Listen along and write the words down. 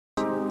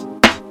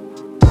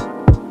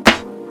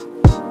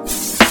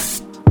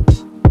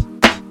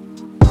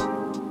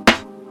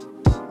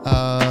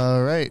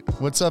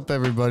What's up,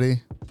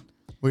 everybody?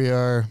 We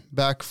are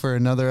back for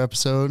another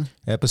episode.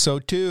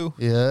 Episode 2.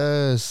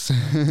 Yes.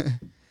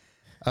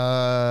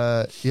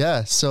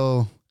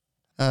 So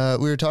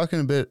we were talking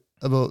a bit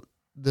about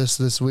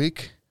this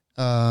week.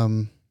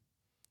 Talking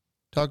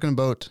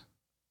about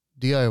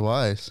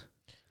DIYs.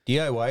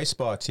 DIY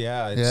spots,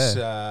 yeah. It's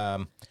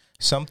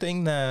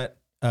something that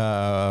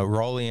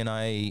Raleigh and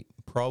I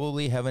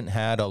probably haven't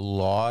had a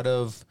lot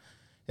of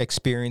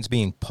experience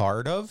being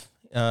part of,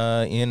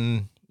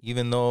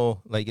 even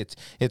though, like,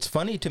 it's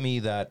funny to me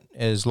that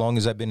as long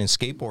as I've been in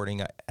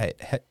skateboarding,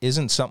 it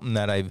isn't something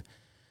that I've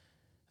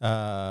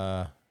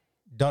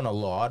done a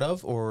lot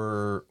of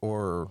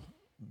or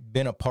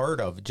been a part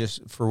of,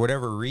 just for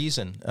whatever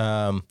reason.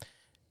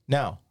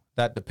 Now,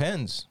 that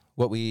depends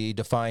what we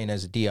define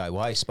as a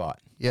DIY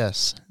spot.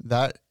 Yes,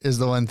 that is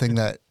the one thing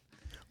that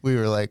we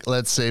were like,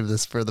 let's save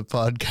this for the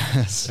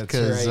podcast,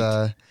 because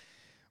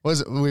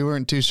we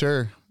weren't too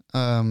sure.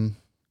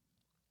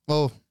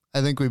 Well, I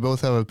think we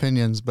both have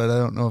opinions, but I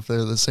don't know if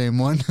they're the same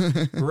one.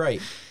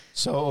 Right.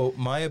 So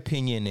my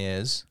opinion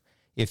is,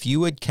 if you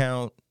would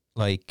count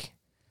like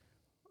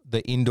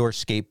the indoor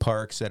skate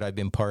parks that I've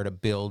been part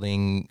of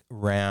building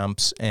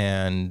ramps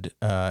and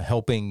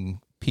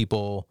helping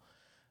people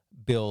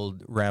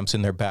build ramps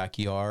in their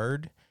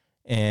backyard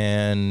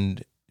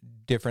and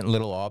different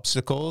little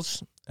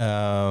obstacles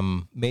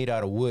made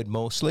out of wood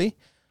mostly,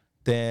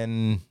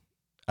 then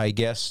I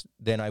guess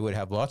I would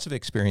have lots of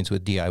experience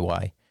with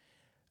DIY.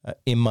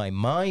 In my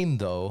mind,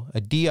 though, a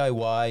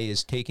DIY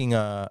is taking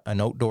an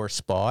outdoor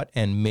spot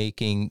and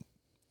making,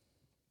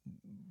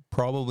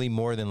 probably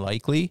more than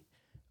likely,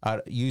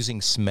 using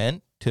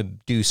cement to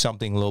do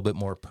something a little bit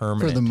more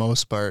permanent. For the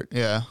most part,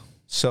 yeah.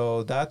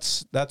 So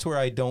that's where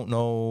I don't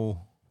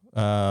know.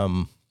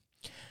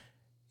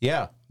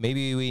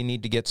 Maybe we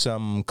need to get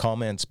some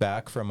comments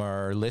back from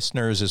our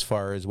listeners as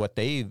far as what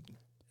they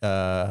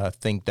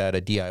think that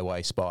a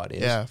DIY spot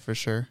is. Yeah, for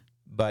sure.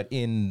 But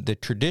in the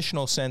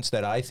traditional sense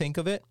that I think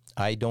of it,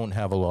 I don't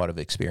have a lot of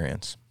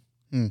experience.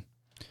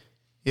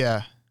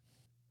 Yeah.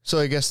 So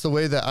I guess the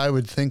way that I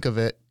would think of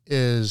it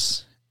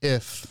is,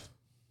 if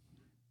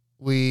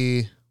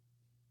we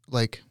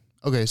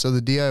so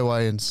the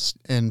DIY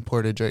in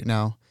Portage right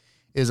now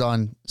is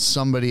on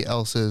somebody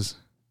else's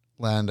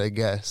land, I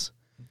guess.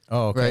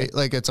 Oh, okay. Right?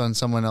 Like, it's on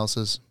someone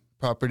else's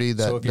property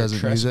that so if you're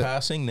doesn't use it.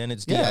 trespassing, then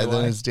it's DIY. Yeah,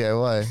 then it's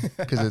DIY,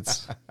 because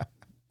it's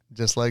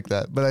just like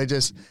that. But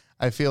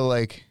I feel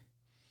like,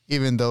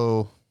 even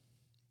though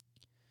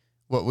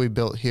what we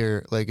built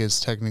here, like, is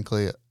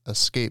technically a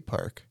skate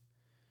park,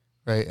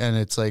 right? And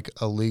it's like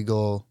a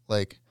legal,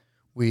 like,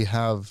 we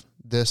have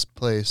this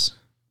place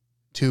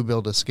to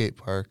build a skate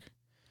park,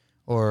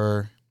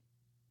 or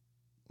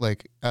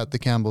like at the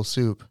Campbell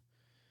Soup,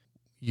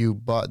 you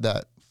bought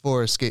that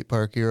for a skate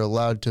park. You're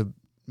allowed to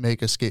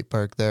make a skate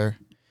park there.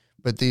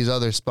 But these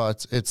other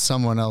spots, it's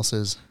someone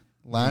else's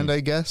land, I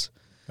guess.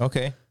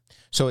 Okay.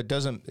 So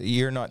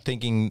you're not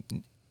thinking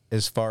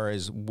as far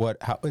as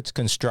how it's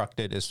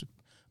constructed,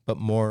 but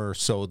more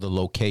so the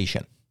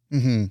location.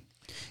 Mm-hmm.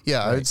 Yeah,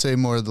 Right. I would say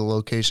more the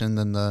location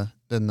than the.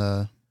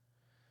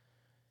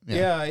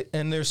 Yeah,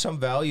 and there's some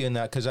value in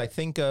that, because I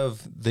think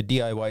of the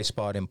DIY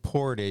spot in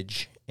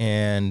Portage,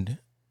 and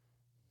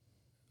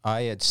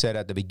I had said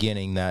at the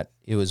beginning that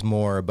it was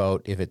more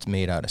about if it's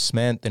made out of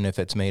cement than if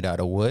it's made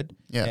out of wood.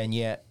 Yeah. And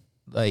yet,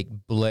 like,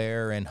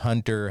 Blair and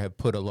Hunter have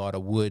put a lot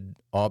of wood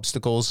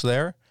obstacles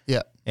there.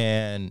 Yeah.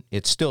 And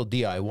it's still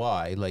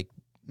DIY. Like,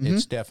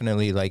 it's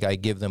definitely, like, I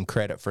give them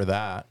credit for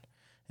that.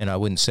 And I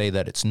wouldn't say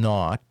that it's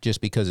not,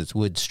 just because it's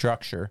wood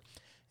structure.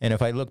 And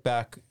if I look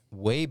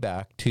way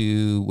back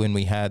to when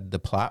we had the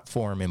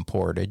platform in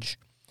Portage,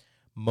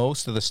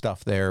 most of the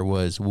stuff there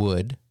was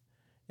wood.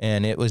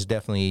 And it was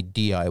definitely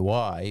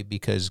DIY,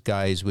 because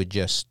guys would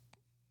just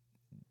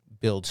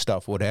build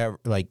stuff, whatever,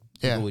 like,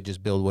 people would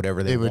just build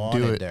whatever they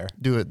wanted there.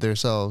 Do it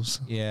themselves.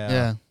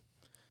 Yeah.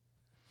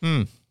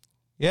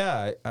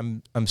 Yeah,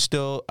 I'm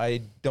still,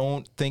 I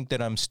don't think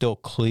that I'm still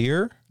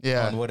clear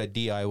on what a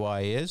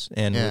DIY is,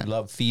 and would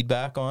love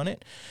feedback on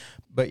it.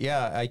 But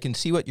yeah, I can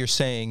see what you're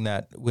saying,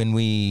 that when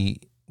we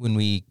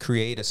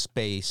create a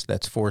space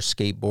that's for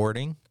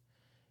skateboarding,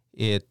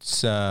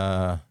 it's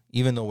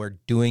even though we're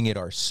doing it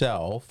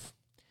ourselves,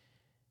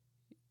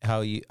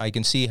 I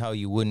can see how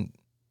you wouldn't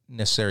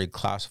necessarily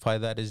classify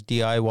that as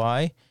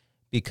DIY,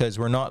 because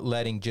we're not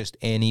letting just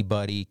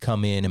anybody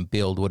come in and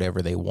build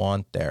whatever they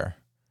want there.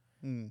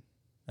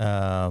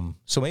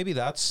 So maybe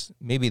that's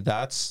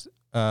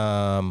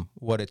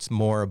what it's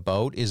more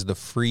about, is the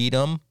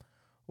freedom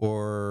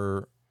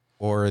or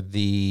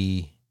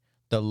the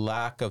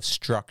lack of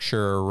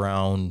structure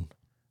around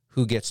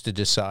who gets to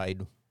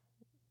decide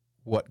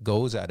what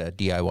goes at a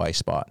DIY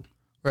spot.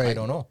 Right. I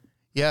don't know.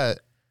 Yeah.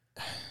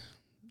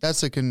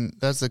 That's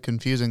the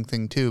confusing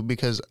thing too,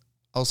 because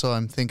also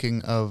I'm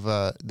thinking of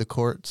the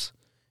courts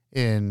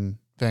in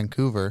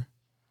Vancouver,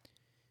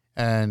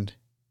 and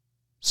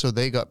so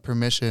they got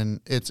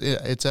permission. It's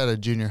at a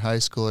junior high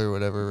school or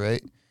whatever,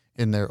 right?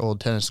 In their old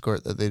tennis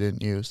court that they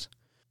didn't use.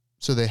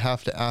 So they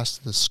have to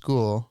ask the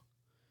school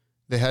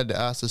they had to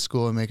ask the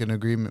school and make an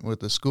agreement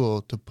with the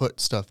school to put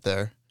stuff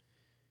there.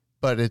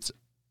 But it's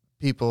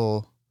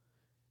people,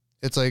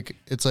 it's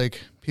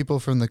like people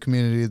from the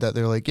community that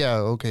they're like, yeah,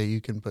 okay,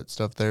 you can put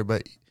stuff there,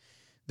 but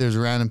there's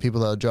random people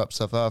that'll drop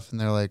stuff off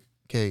and they're like,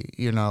 okay,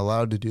 you're not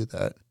allowed to do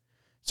that.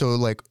 So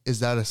like, is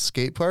that a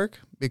skate park?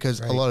 Because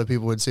a lot of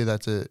people would say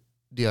that's a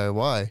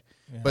DIY,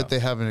 but they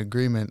have an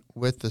agreement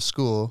with the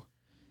school,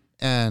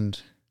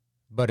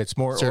 but it's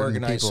more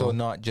organized, so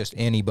not just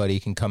anybody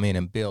can come in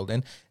and build.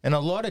 And a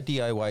lot of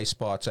DIY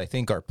spots, I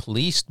think, are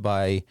policed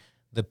by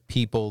the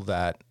people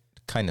that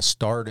kind of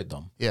started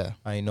them. Yeah.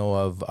 I know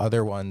of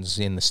other ones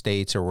in the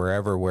States or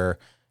wherever where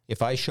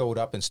if I showed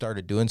up and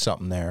started doing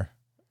something there,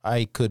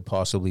 I could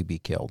possibly be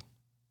killed.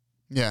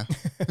 Yeah.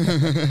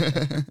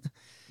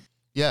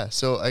 Yeah.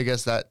 So I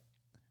guess that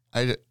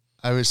I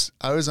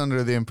was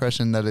under the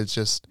impression that it's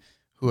just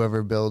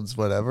whoever builds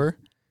whatever,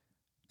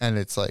 and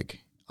it's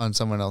like on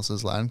someone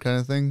else's land kind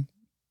of thing.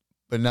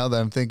 But now that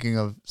I'm thinking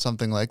of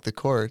something like the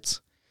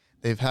courts,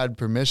 they've had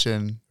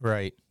permission.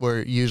 Right.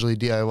 Where usually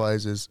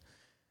DIYs is,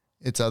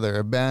 it's other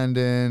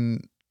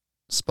abandoned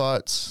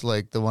spots,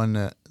 like the one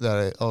that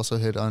I also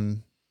hit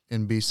on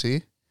in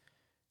BC.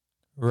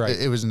 Right.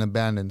 It was an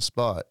abandoned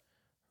spot.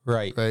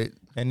 Right. Right.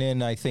 And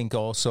then I think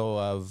also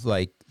of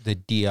like the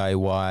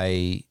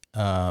DIY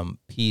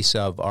piece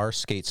of our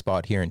skate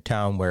spot here in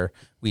town where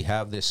we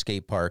have this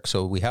skate park.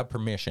 So we have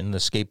permission. The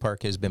skate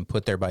park has been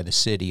put there by the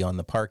city on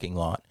the parking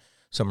lot,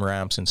 some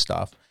ramps and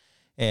stuff.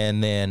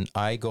 And then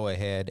I go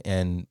ahead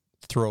and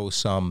throw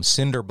some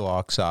cinder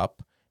blocks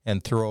up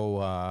and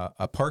throw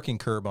a parking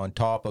curb on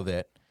top of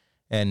it.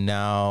 And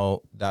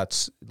now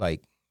that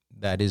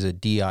is a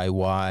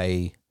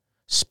DIY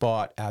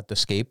spot at the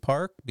skate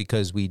park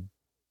because we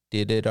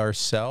did it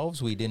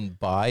ourselves. We didn't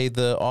buy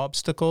the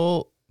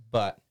obstacle,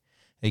 but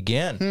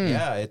again,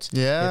 it's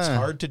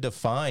hard to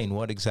define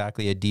what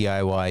exactly a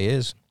DIY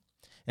is.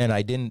 And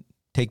I didn't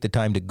take the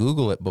time to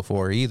Google it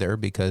before either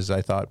because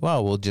I thought,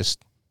 well, we'll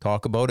just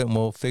talk about it and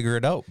we'll figure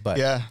it out. But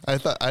yeah, I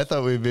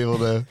thought we'd be able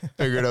to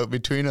figure it out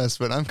between us,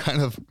 but I'm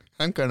kind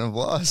of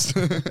lost.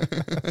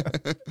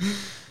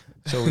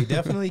 So we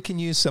definitely can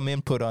use some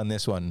input on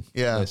this one,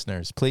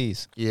 listeners,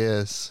 please.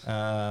 Yes.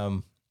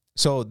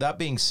 So that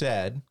being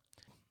said,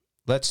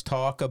 let's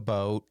talk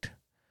about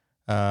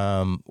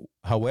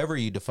however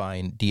you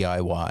define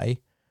DIY.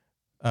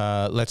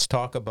 Let's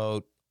talk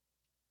about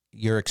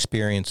your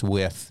experience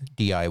with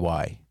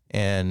DIY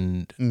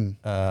and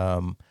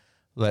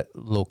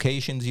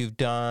locations you've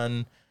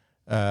done,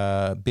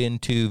 been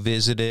to,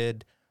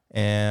 visited,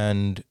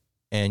 and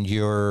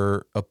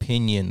your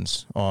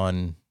opinions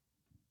on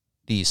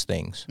these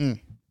things.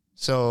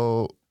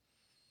 So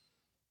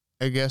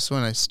I guess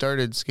when I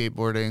started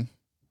skateboarding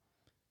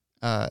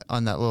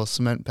on that little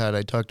cement pad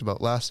I talked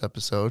about last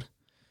episode,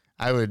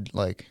 I would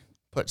like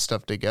put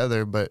stuff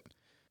together, but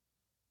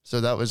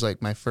so that was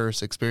like my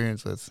first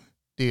experience with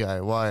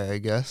DIY, I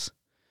guess.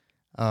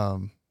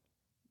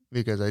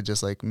 Because I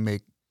just like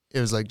it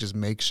was like just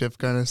makeshift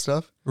kind of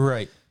stuff.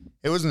 Right.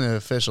 It wasn't an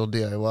official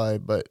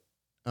DIY, but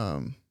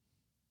I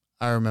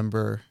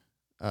remember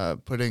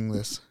putting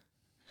this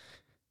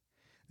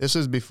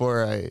was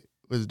before I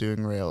was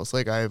doing rails.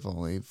 Like I've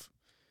only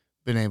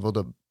been able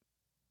to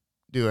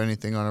do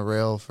anything on a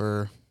rail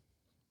for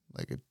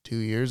like 2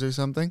 years or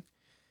something.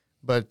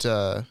 But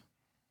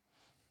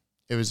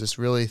it was this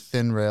really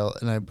thin rail,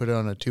 and I put it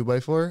on a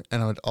 2x4,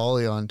 and I would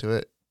ollie onto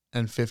it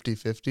and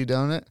 50-50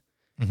 down it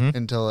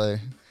until I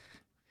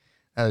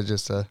had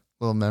just a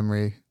little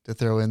memory to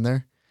throw in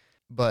there.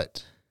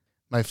 But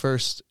my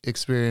first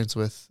experience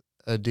with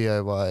a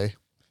DIY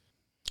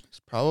is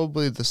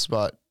probably the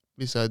spot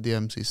beside the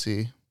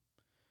MCC.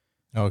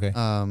 Okay.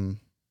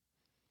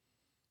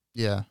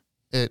 Yeah.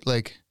 It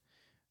like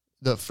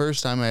the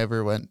first time I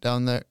ever went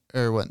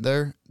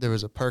there, there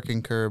was a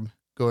parking curb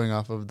going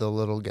off of the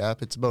little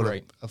gap. It's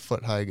about a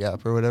foot high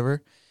gap or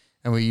whatever.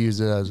 And we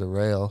used it as a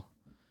rail.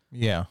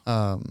 Yeah.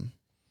 And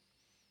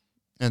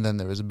then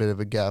there was a bit of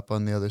a gap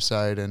on the other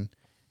side, and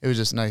it was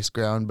just nice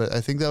ground. But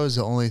I think that was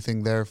the only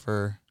thing there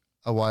for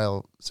a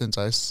while since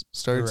I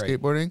started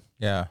skateboarding.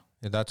 Yeah.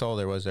 That's all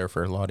there was there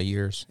for a lot of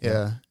years.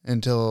 Yeah.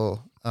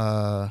 Until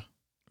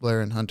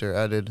Blair and Hunter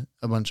added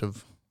a bunch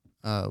of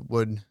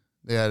wood.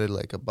 They added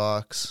like a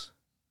box,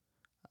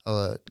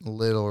 a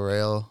little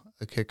rail,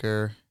 a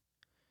kicker,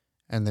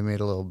 and they made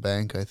a little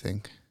bank, I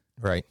think.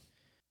 Right.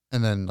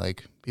 And then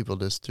like people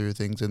just threw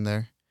things in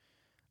there.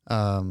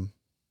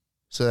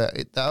 So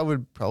that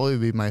would probably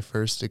be my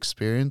first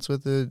experience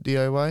with the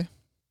DIY.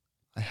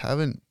 I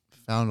haven't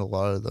found a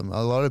lot of them.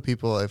 A lot of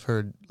people I've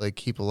heard like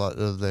keep a lot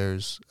of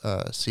theirs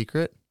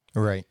secret.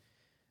 Right.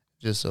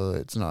 Just so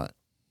it's not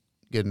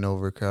getting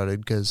overcrowded,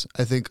 because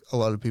I think a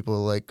lot of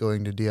people like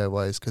going to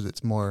DIYs because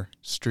it's more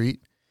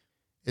street.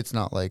 It's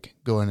not like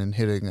going and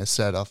hitting a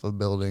set off a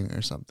building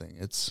or something.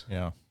 It's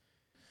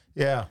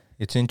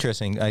it's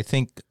interesting. I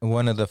think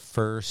one of the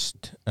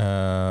first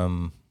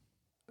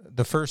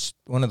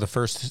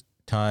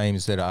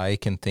times that I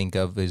can think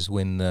of is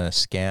when the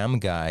Scam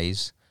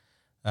guys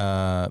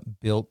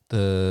built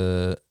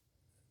the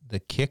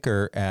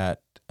kicker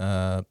at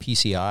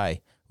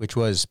PCI, which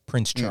was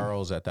Prince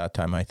Charles at that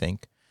time, I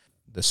think,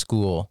 the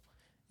school.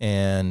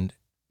 And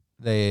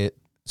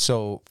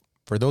so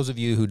for those of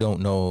you who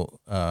don't know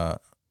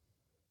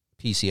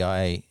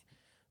PCI,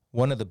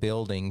 one of the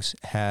buildings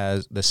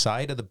has the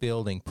side of the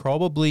building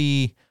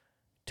probably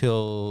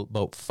till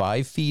about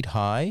 5 feet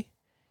high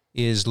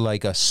is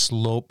like a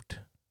sloped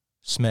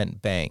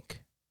cement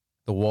bank.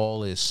 The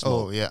wall is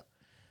sloped. Oh, yeah.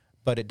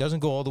 But it doesn't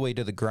go all the way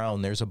to the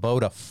ground. There's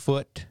about a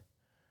foot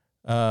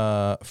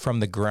from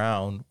the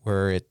ground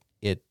where it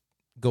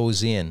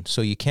goes in.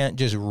 So you can't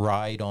just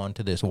ride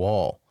onto this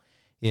wall.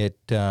 It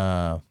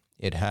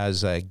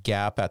has a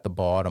gap at the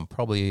bottom,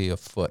 probably a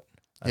foot,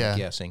 I'm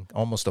guessing.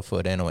 Almost a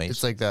foot anyways.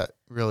 It's like that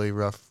really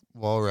rough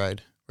wall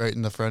ride right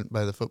in the front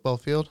by the football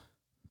field.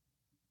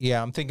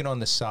 Yeah, I'm thinking on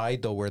the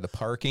side, though, where the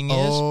parking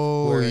is.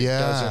 Oh, where yeah. It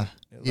doesn't,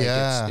 like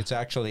yeah. It's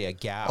actually a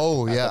gap at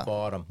the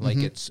bottom. Like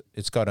it's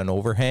got an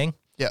overhang.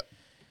 Yep.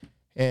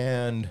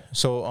 And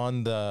so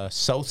on the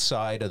south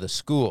side of the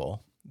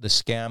school, the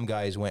scam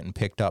guys went and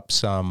picked up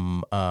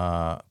some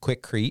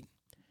Quikrete,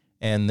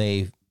 and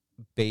they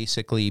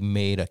basically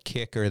made a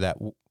kicker that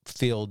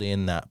filled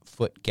in that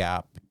foot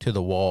gap to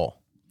the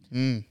wall.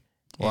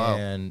 Wow.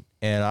 And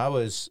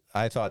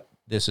I thought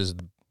this is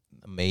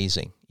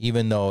amazing,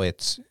 even though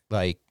it's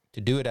like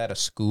to do it at a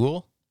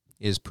school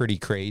is pretty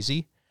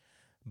crazy,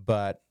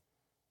 but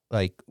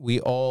like we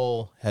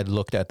all had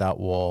looked at that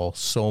wall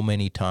so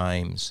many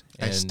times.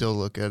 I still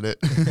look at it.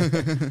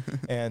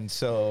 and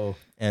so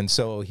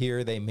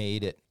here they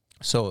made it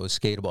so it was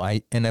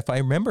skatable. And if I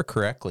remember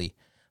correctly,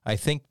 I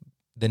think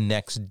the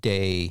next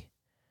day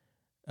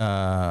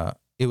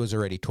it was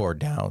already tore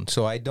down.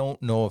 So I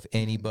don't know if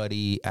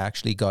anybody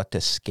actually got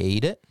to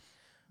skate it.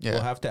 Yeah.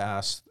 We'll have to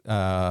ask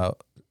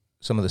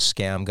some of the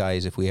scam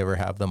guys if we ever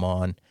have them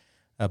on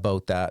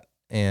about that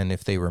and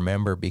if they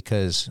remember,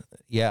 because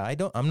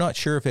I'm not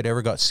sure if it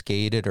ever got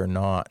skated or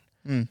not.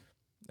 It'd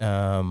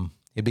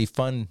be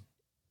fun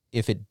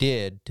if it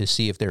did to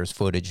see if there's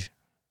footage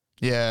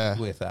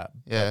with that.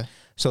 Yeah.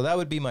 So that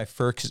would be my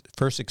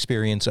first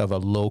experience of a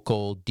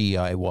local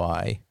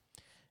DIY.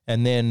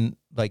 And then,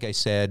 like I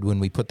said, when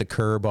we put the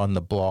curb on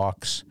the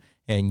blocks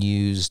and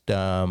used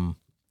PL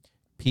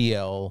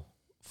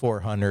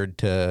 400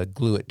 to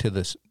glue it to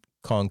the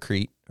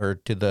concrete or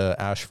to the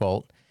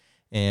asphalt,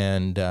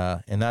 and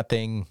that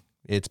thing,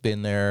 it's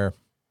been there,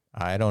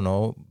 I don't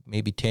know,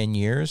 maybe 10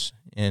 years,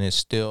 and it's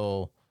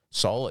still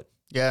solid.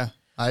 Yeah,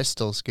 I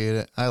still skate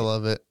it. I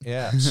love it.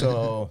 Yeah,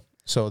 so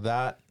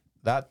that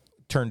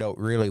turned out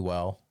really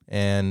well,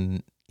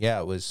 and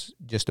it was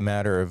just a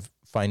matter of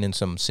finding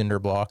some cinder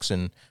blocks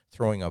and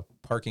throwing a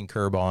parking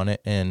curb on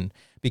it, and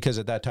because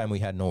at that time we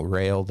had no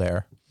rail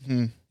there,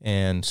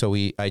 and so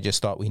I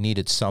just thought we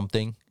needed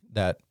something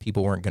that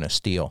people weren't going to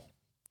steal.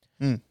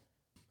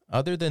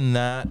 Other than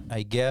that,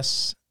 I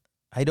guess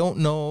I don't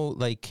know,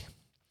 like,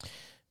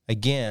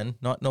 again,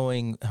 not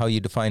knowing how you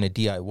define a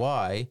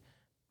DIY,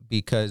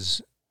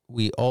 because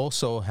we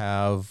also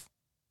have,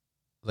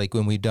 like,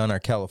 when we've done our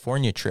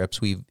California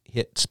trips, we've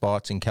hit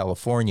spots in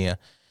California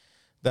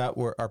that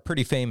are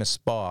pretty famous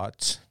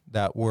spots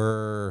that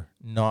were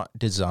not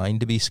designed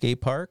to be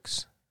skate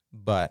parks,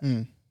 but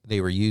they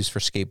were used for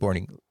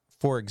skateboarding.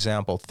 For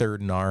example,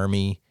 Third and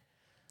Army.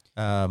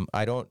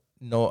 I don't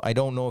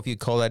know if you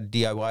call that a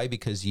DIY,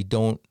 because you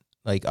don't,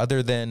 like,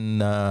 other than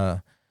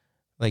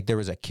like there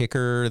was a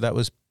kicker that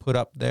was put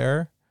up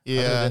there.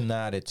 Yeah. Other than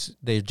that,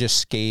 they're just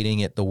skating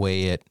it the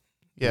way it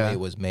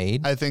was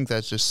made. I think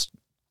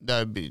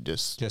that'd be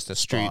just a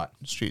spot.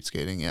 Street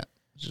skating. Yeah,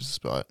 just a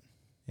spot.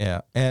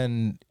 Yeah,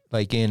 and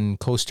like in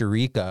Costa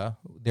Rica,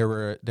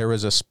 there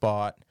was a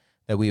spot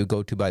that we would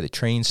go to by the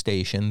train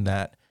station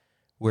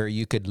where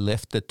you could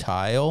lift the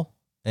tile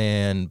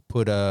and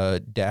put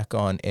a deck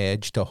on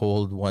edge to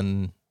hold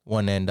one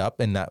end up,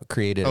 and that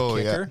created a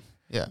kicker.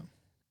 Yeah.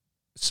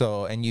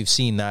 So, and you've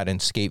seen that in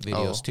skate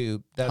videos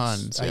too.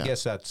 Tons, I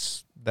guess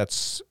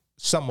that's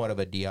somewhat of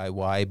a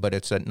DIY, but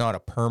it's not a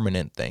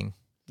permanent thing.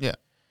 Yeah.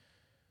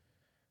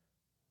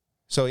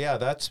 So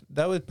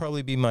that would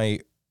probably be my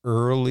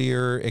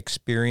earlier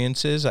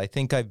experiences. I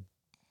think I've,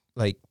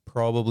 like,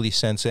 probably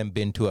since then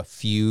been to a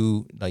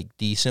few, like,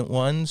 decent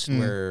ones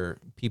where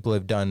people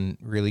have done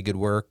really good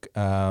work.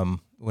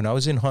 When I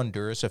was in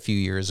Honduras a few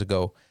years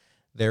ago,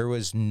 there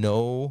was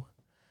no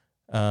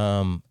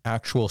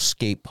actual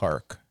skate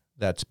park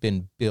that's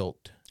been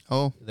built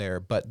there,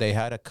 but they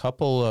had a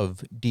couple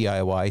of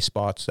DIY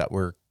spots that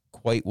were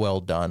quite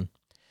well done.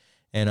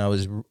 And I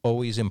was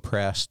always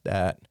impressed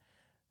that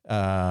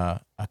a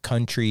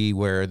country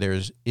where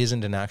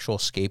isn't an actual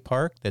skate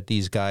park, that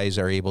these guys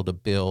are able to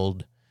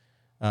build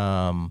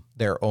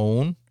their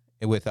own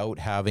without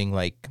having,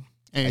 like,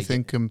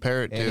 anything to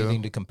compare it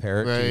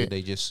to.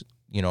 They just,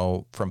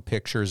 from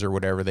pictures or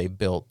whatever, they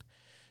built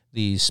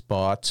these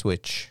spots,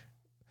 which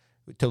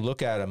to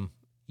look at them,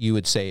 you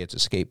would say it's a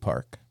skate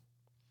park.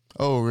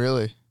 Oh,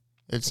 really?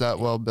 It's that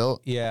well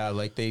built? Yeah,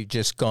 like they've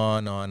just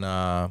gone on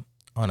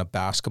a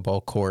basketball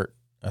court,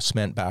 a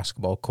cement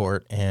basketball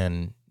court,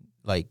 and,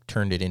 like,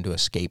 turned it into a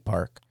skate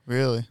park.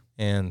 Really?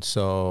 And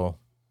so,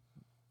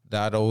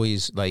 that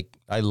always, like,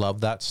 I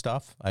love that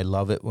stuff. I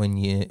love it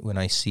when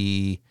I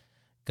see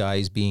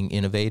guys being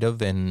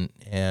innovative and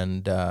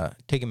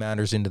taking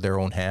matters into their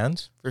own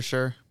hands. For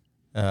sure.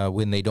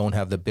 When they don't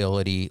have the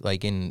ability,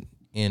 like in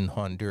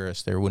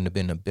Honduras, there wouldn't have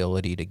been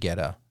ability to get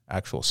a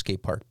actual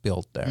skate park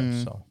built there.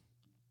 So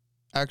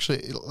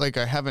actually, like,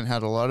 I haven't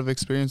had a lot of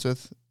experience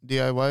with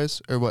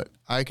DIYs, or what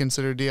I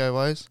consider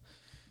DIYs.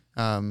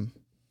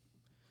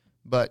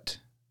 But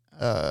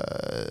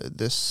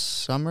this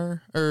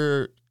summer,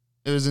 or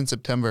it was in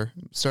September,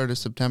 start of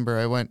September,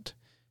 I went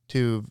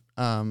to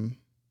on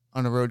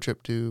a road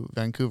trip to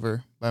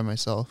Vancouver by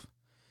myself,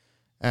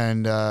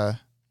 and I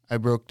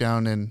broke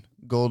down in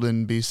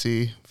Golden,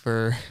 BC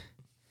for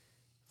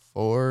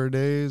 4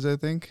 days, I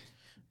think.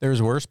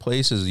 there's worse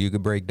places you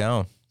could break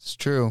down. It's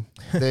true.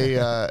 They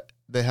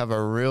have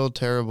a real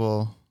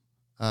terrible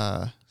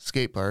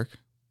skate park.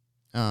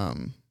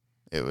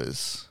 It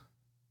was,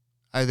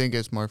 I think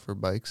it's more for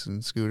bikes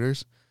and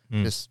scooters.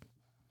 Just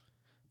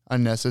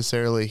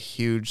unnecessarily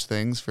huge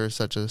things for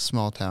such a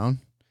small town.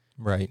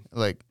 Right.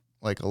 Like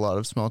a lot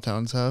of small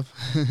towns have.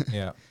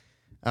 Yeah.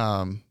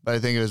 But I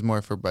think it was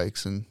more for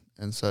bikes and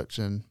such.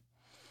 And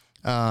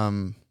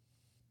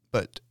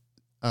but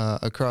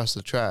across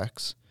the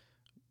tracks,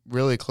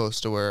 really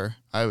close to where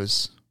I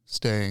was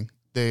staying,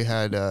 they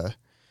had a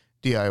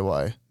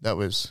DIY that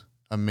was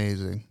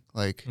amazing.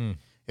 Like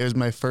it was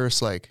my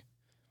first like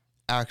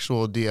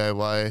actual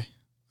DIY.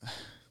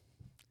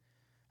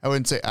 I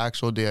wouldn't say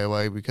actual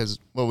DIY because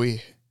what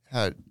we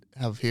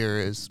have here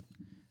is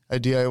a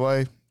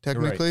DIY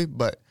technically,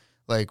 but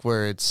like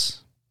where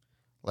it's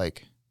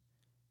like,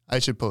 I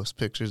should post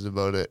pictures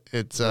about it.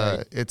 It's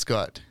it's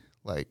got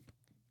like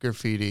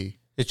graffiti.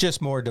 It's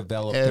just more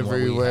developed everywhere,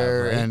 than what we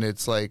have, right? and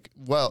it's like,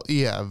 well,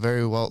 yeah,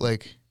 very well.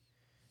 Like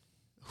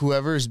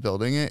whoever's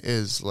building it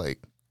is like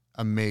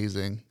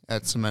amazing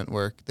at cement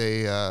work.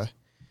 They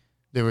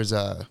there was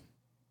a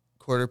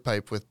quarter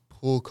pipe with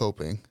pool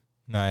coping.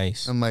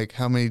 Nice. I'm like,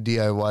 how many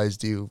DIYs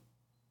do you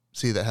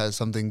see that has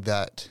something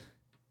that?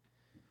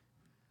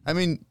 I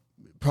mean,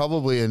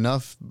 probably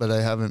enough, but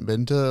I haven't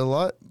been to a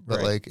lot.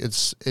 But like,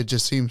 it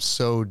just seems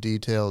so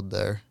detailed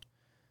there.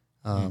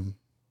 And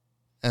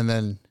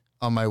then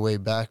on my way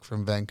back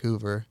from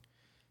Vancouver,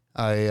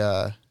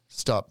 I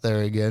stopped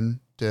there again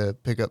to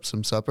pick up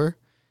some supper,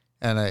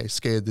 and I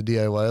skated the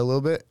DIY a little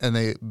bit, and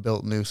they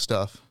built new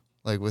stuff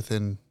like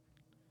within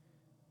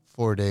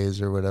 4 days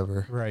or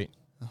whatever. Right.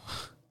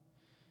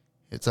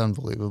 It's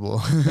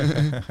unbelievable.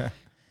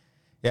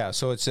 Yeah,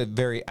 so it's a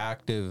very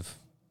active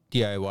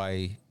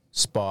DIY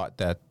spot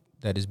that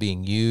is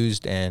being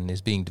used and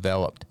is being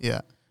developed.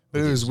 Yeah.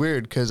 But it was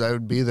weird because I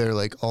would be there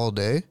like all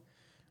day,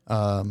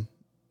 all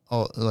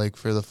like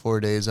for the 4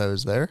 days I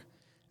was there,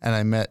 and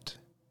I met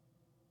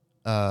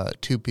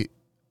two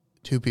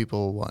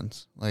people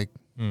once. Like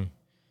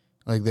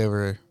they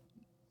were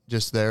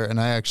just there, and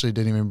I actually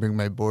didn't even bring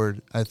my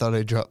board. I thought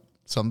I dropped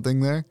something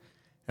there,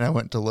 and I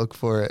went to look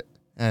for it,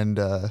 and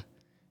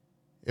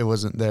it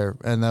wasn't there.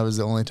 And that was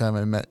the only time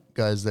I met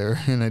guys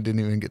there, and I didn't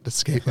even get to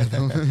skate with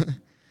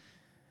them.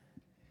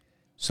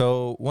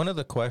 So one of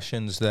the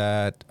questions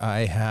that I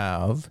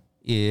have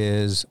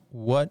is,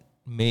 what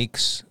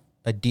makes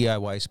a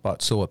DIY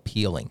spot so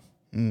appealing?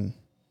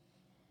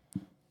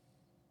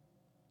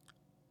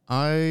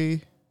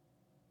 I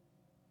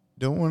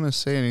don't want to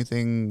say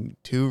anything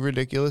too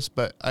ridiculous,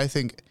 but I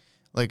think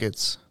like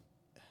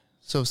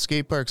so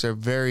skate parks are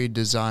very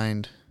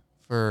designed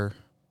for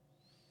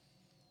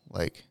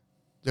like,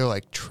 they're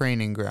like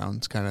training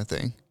grounds kind of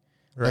thing.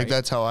 Right. Like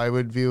that's how I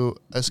would view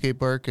a skate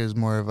park, is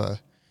more of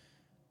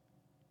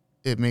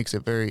it makes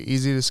it very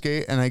easy to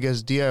skate. And I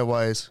guess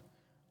DIYs,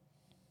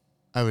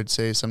 I would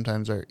say,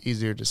 sometimes are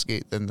easier to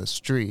skate than the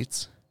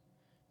streets,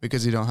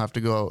 because you don't have to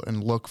go out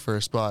and look for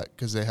a spot,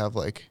 because they have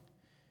like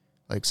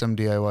some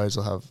DIYs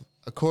will have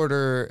a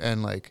quarter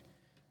and like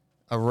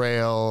a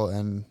rail,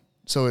 and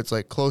so it's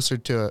like closer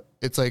to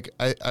it's like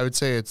I would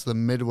say it's the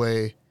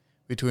midway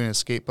between a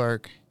skate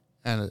park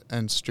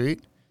and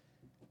street.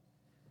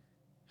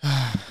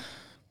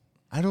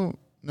 I don't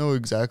know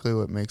exactly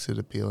what makes it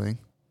appealing.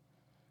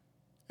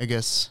 I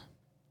guess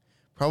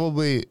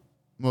probably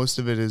most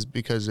of it is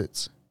because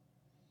it's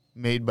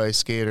made by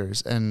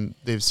skaters and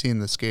they've seen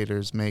the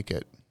skaters make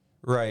it.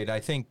 Right.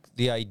 I think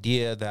the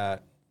idea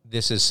that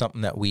this is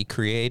something that we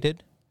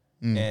created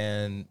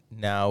and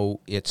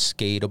now it's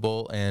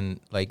skatable, and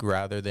like,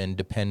 rather than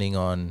depending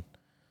on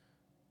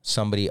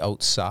somebody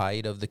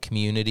outside of the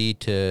community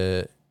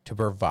to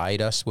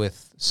provide us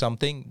with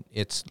something,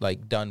 it's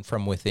like done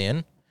from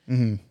within.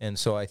 And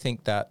so I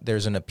think that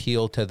there's an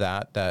appeal to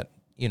that,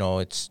 you know,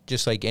 it's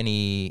just like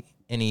any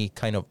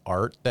kind of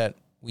art that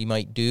we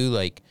might do.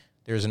 Like,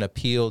 there's an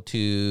appeal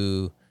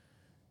to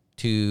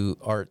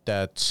art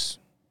that's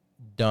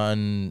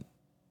done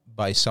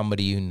by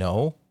somebody you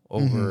know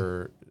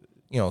over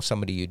you know,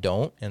 somebody you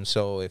don't. And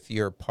so if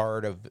you're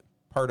part of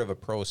a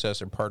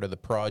process or part of the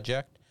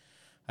project,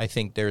 I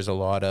think there's a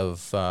lot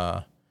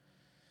of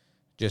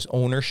just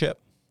ownership,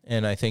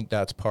 and I think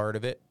that's part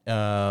of it.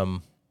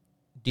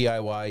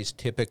 DIYs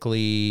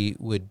typically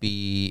would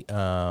be,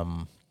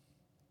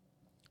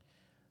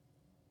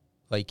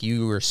 like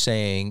you were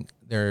saying,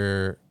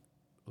 they're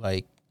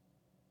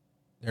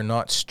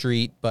not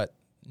street, but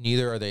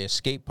neither are they a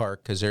skate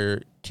park, because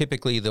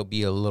they'll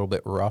be a little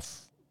bit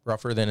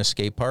rougher than a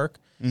skate park.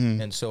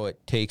 And so it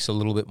takes a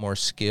little bit more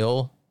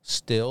skill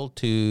still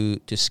to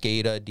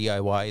skate a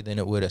DIY than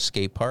it would a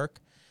skate park.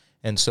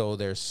 And so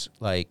there's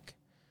like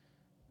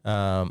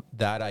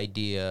that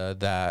idea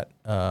that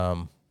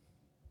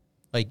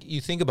like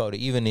you think about it,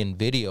 even in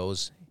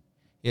videos,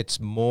 it's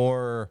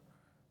more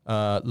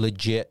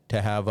legit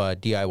to have a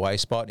DIY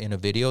spot in a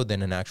video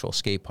than an actual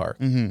skate park.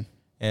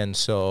 And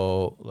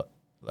so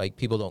like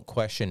people don't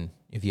question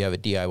if you have a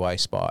DIY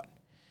spot.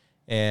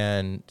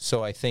 And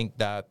so I think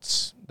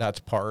that's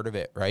part of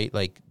it, right?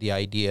 Like the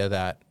idea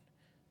that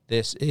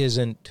this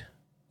isn't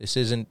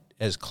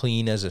as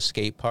clean as a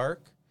skate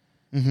park,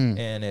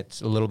 and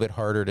it's a little bit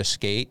harder to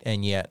skate,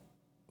 and yet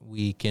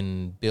we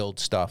can build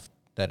stuff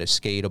that is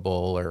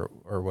skatable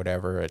or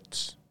whatever.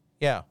 It's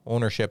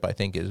ownership, I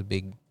think, is a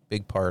big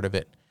part of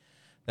it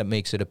that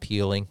makes it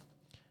appealing.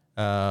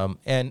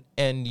 And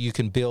you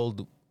can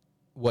build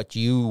what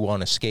you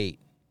want to skate,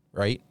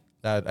 right?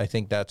 That I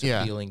think that's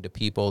appealing to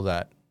people,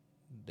 that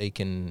they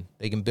can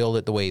build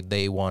it the way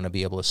they want to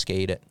be able to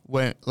skate it.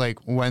 When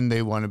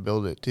they want to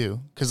build it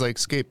too. Because like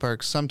skate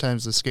parks,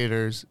 sometimes the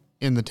skaters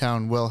in the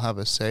town will have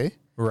a say.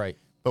 Right.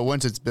 But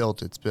once it's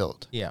built, it's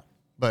built. Yeah.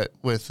 But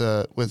with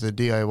a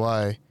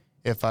DIY,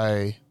 if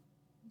I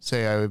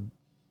say I would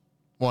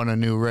want a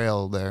new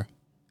rail there,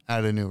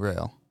 add a new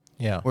rail.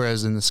 Yeah.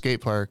 Whereas in the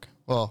skate park,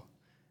 well,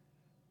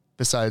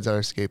 besides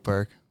our skate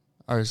park,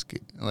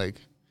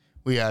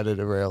 we added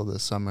a rail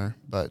this summer,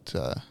 but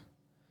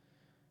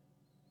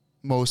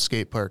most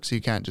skate parks, you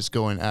can't just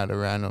go and add a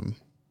random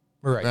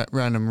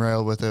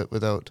rail with it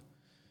without.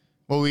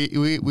 Well,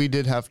 we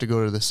did have to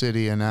go to the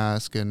city and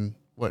ask and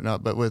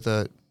whatnot, but with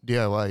a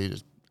DIY, you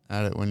just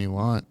add it when you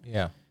want.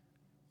 Yeah.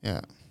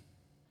 Yeah.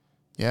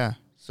 Yeah.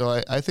 So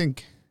I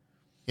think,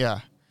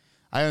 I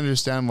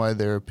understand why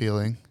they're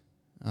appealing.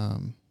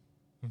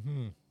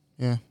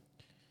 Yeah.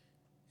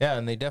 Yeah,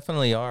 and they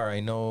definitely are.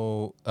 I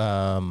know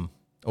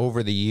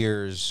over the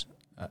years,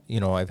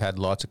 I've had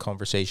lots of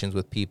conversations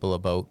with people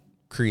about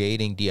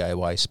creating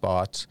DIY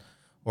spots,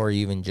 or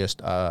even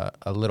just a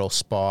little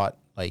spot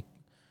like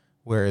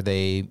where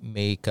they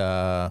make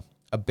a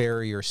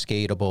barrier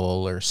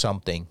skatable or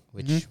something,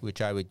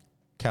 which I would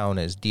count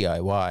as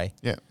DIY.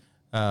 Yeah.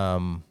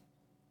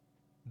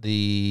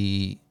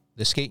 The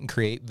Skate and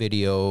Create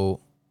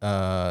video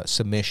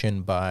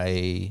submission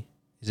by,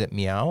 is it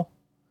Meow?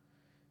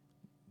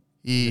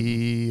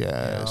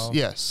 Yes.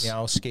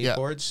 Meow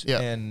Skateboards.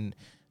 Yeah. And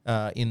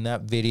in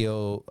that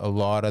video, a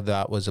lot of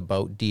that was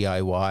about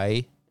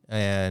DIY,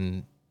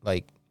 and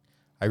like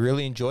I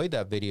really enjoyed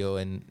that video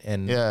and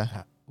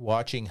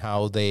watching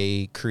how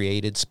they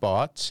created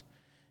spots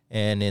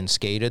and then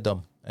skated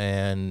them,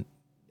 and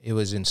it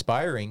was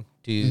inspiring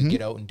to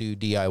get out and do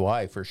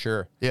DIY for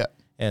sure. Yeah.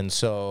 And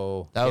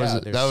so that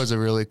was a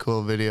really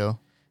cool video.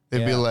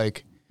 They'd be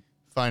like,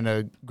 find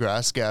a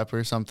grass gap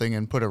or something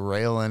and put a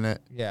rail in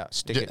it. Yeah,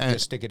 stick it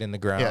in the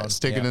ground. Yeah,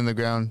 stick it in the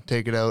ground,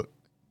 take it out,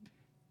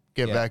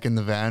 get back in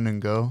the van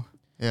and go.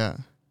 Yeah.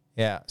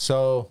 Yeah.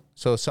 So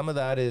some of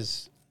that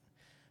is,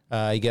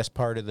 I guess,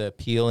 part of the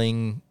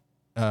appealing.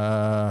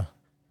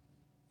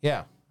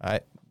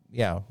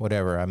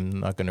 Whatever. I'm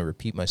not going to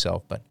repeat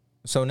myself, but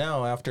so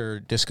now after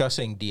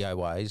discussing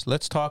DIYs,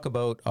 let's talk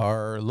about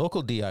our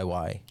local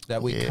DIY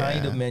that we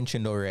kind of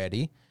mentioned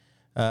already.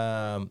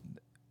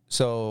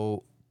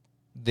 So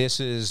this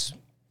is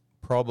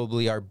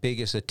probably our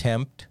biggest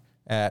attempt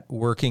at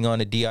working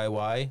on a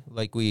DIY.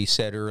 Like we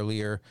said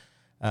earlier,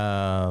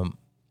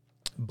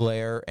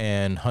 Blair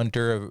and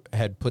Hunter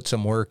had put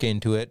some work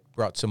into it,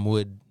 brought some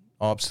wood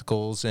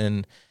obstacles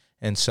and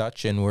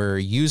such, and we're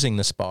using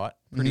the spot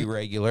pretty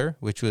regular,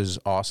 which was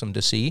awesome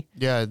to see.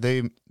 Yeah,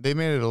 they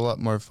made it a lot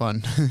more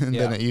fun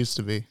than it used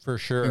to be. For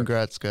sure.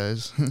 Congrats,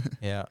 guys.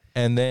 Yeah.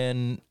 And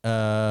then,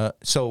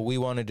 so we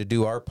wanted to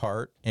do our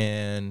part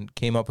and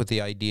came up with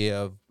the idea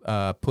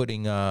of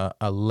putting a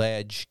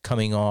ledge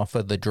coming off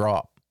of the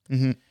drop.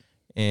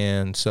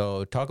 And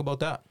so talk about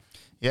that.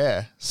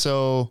 Yeah.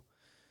 So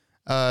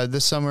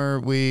this summer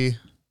we,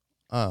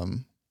 I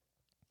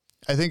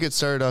think it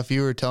started off,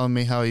 you were telling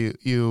me how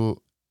you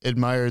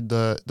admired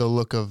the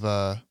look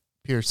of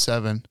Pier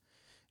 7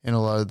 in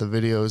a lot of the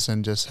videos,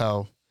 and just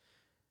how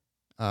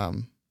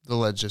the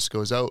ledge just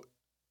goes out.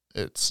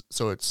 And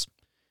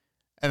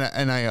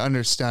I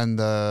understand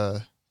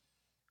the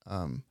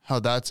how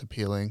that's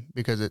appealing,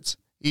 because it's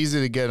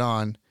easy to get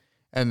on,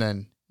 and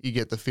then you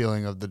get the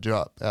feeling of the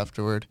drop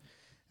afterward.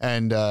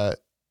 And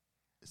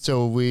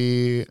so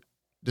we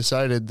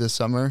decided this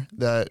summer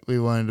that we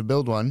wanted to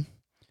build one,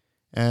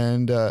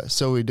 and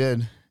so we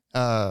did.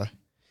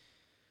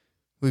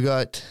 We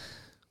got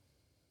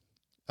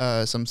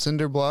some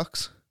cinder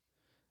blocks,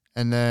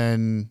 and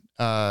then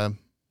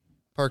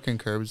parking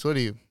curbs. What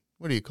do you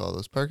call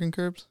those? Parking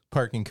curbs?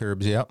 Parking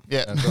curbs, yeah.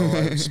 Yeah.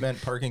 So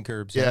cement parking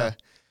curbs. Yeah.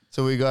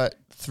 So we got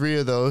 3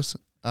 of those,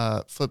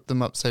 flipped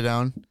them upside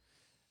down,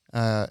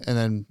 and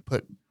then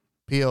put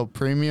PL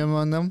Premium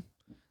on them,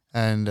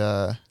 and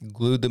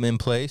Glued them in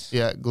place.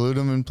 glued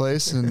them in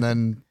place, and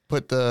then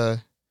put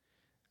the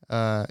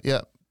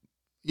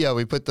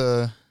we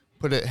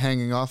put it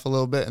hanging off a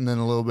little bit, and then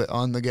a little bit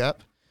on the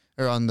gap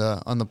or on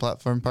the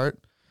platform part.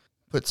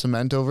 Put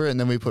cement over it, and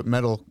then we put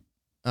metal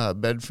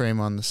bed frame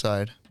on the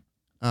side.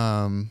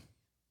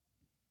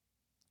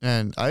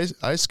 And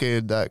I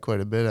skated that quite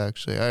a bit,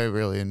 actually. I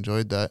really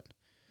enjoyed that.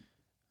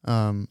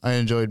 I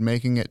enjoyed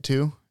making it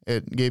too.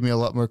 It gave me a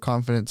lot more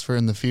confidence for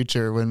in the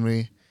future when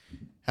we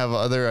have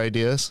other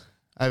ideas.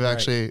 I've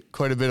actually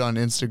quite a bit on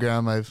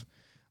Instagram. I've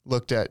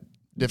looked at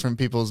different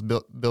people's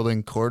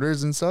building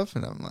quarters and stuff,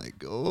 and I'm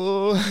like,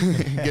 oh,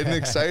 getting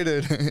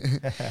excited.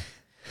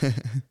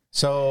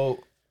 So,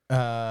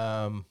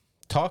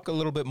 talk a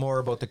little bit more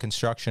about the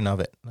construction of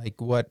it. Like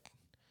what,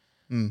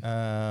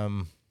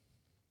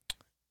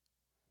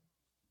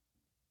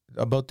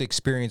 about the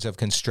experience of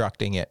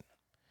constructing it,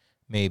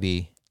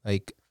 maybe.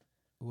 Like,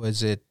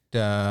 was it,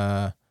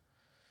 I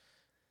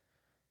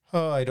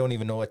don't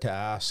even know what to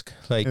ask.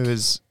 Like, it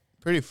was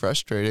pretty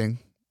frustrating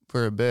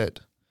for a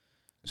bit.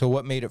 So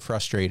what made it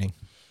frustrating?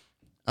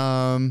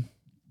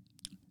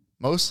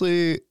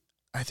 Mostly,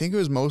 I think it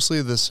was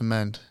mostly the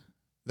cement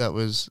that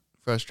was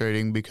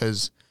frustrating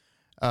because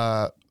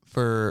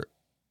for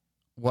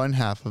one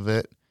half of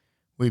it,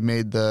 we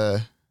made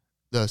the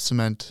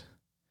cement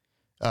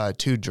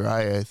too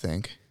dry, I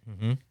think.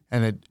 Mm-hmm.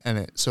 And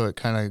it so it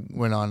kind of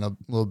went on a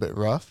little bit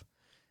rough.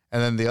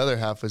 And then the other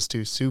half was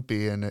too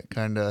soupy, and it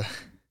kind of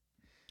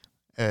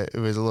it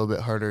was a little bit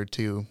harder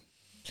to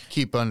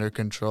keep under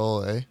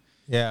control, eh?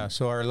 Yeah,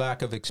 so our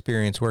lack of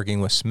experience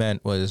working with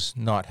cement was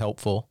not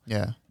helpful.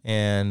 Yeah.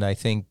 And I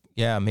think,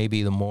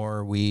 maybe the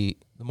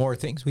more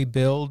things we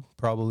build,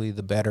 probably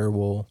the better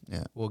we'll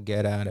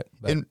get at it.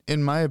 But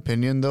In my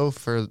opinion, though,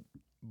 for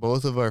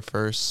both of our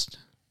first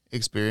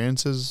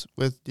experiences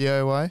with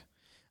DIY,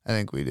 I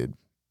think we did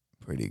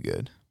pretty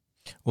good.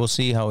 we'll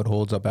see how it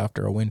holds up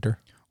after a winter.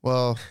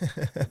 Well,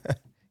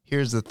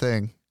 here's the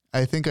thing.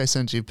 I think I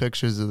sent you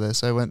pictures of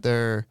this. I went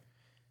there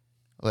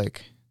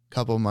like a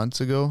couple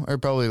months ago, or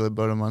probably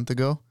about a month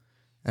ago,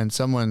 and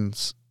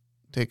someone's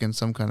taken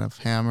some kind of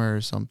hammer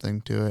or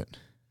something to it.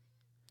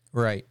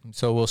 Right.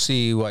 So we'll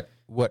see what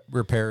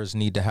repairs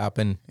need to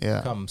happen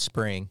come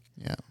spring.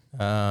 Yeah.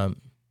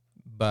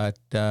 But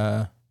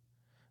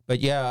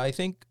yeah, I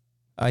think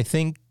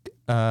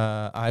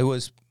I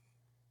was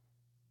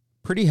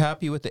pretty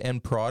happy with the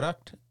end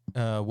product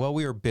while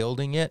we were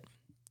building it.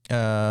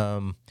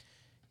 It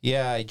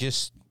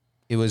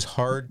was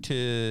hard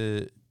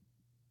to,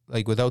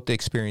 like, without the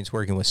experience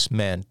working with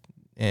cement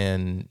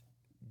and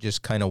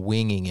just kind of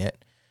winging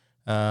it.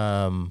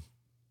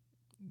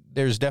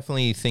 There's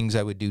definitely things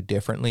I would do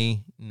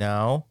differently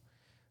now,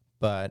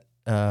 but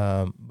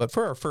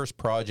for our first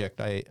project,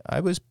 I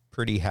was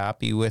pretty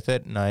happy with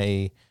it, and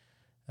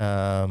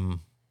I'm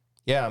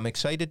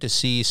excited to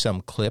see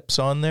some clips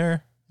on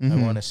there. Mm-hmm.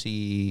 I want to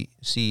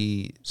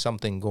see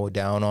something go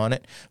down on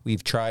it.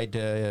 We've tried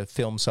to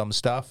film some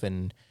stuff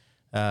and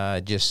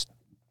just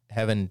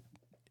haven't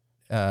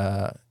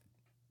had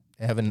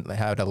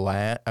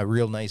a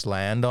real nice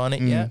land on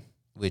it yet.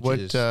 What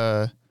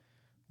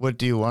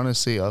do you want to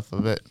see off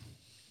of it?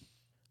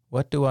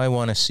 What do I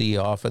want to see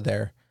off of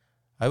there?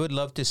 I would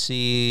love to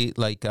see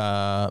like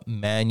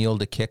manual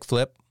to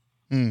kickflip.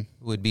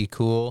 Would be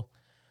cool.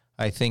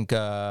 I think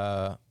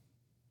frontside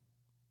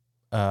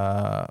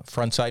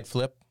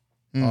flip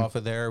off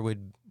of there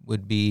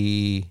would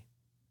be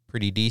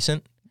pretty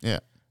decent. Yeah.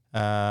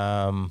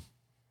 I'm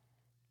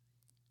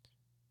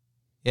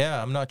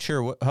not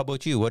sure. How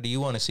about you? What do you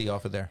want to see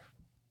off of there?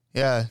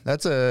 Yeah,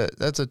 that's a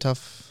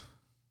tough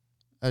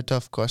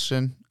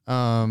question.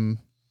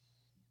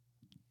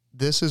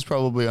 This is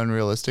probably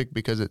unrealistic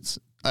because it's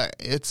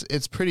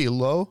pretty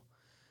low.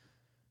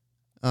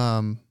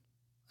 I'd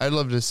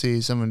love to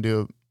see someone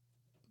do a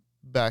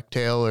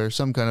backtail or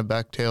some kind of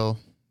backtail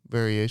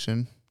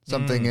variation,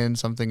 something in,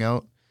 something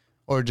out,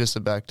 or just a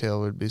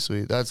backtail would be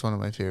sweet. That's one of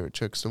my favorite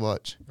tricks to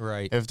watch.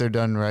 Right. If they're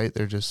done right,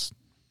 they're just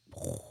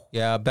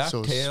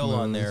backtail so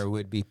on there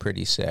would be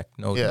pretty sick,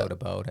 no doubt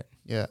about it.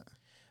 Yeah.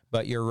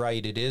 But you're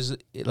right, it is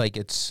like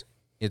it's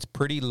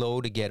pretty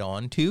low to get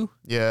onto.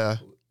 Yeah.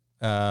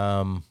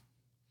 But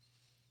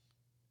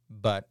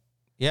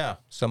yeah,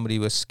 somebody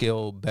with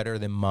skill better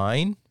than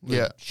mine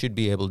should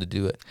be able to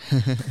do it.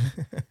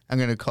 I'm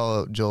going to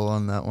call out Joel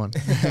on that one.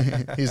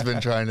 He's been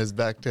trying his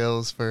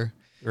backtails for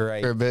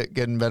a bit,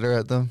 getting better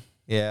at them.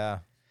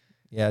 Yeah.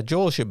 Yeah,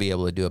 Joel should be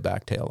able to do a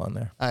backtail on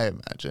there. I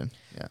imagine,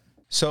 yeah.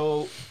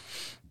 So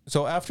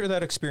after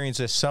that experience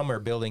this summer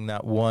building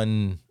that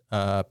one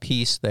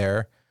piece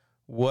there,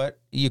 what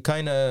you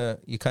kind of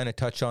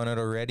touched on it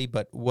already,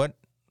 but what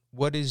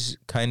is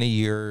kind of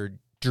your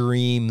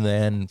dream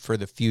then for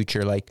the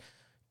future? Like,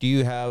 do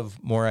you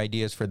have more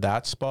ideas for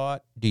that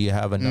spot? Do you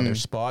have another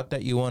spot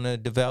that you want to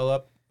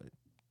develop?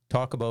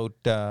 Talk about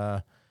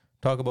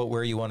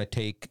where you want to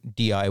take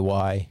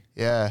DIY.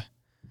 Yeah.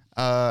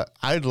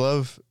 I'd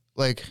love,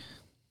 like,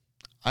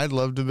 I'd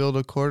love to build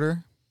a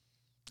quarter.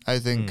 I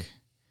think,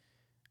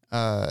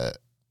 I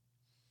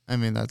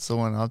mean, that's the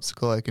one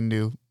obstacle I can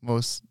do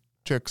most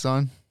tricks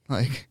on.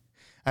 Like,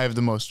 I have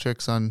the most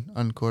tricks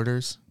on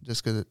quarters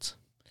just because it's.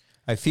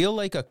 I feel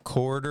like a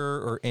quarter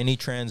or any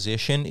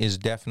transition is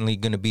definitely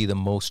going to be the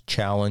most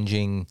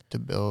challenging to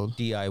build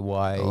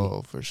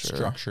DIY for sure.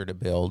 structure to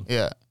build.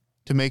 Yeah.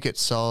 To make it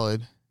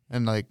solid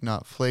and like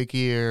not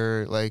flaky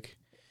or like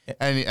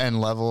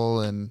and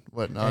level and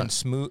whatnot. And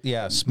smooth.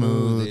 Yeah.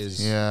 Smooth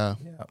is. Yeah.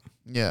 Yeah.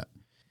 Yeah.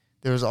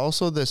 There's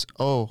also this,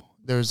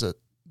 there's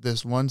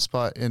this one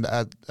spot in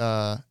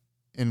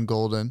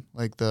Golden,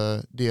 like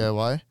the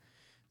DIY.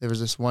 There was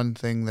this one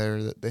thing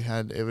there that they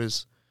had. It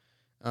was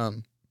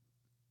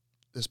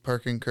this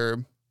parking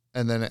curb,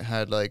 and then it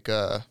had like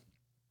a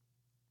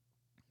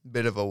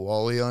bit of a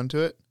wally onto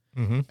it.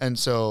 Mm-hmm. And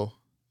so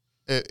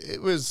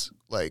it was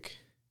like,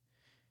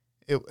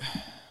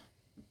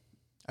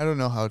 I don't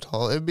know how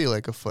tall. It'd be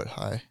like a foot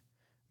high,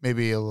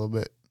 maybe a little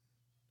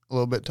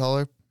bit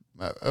taller,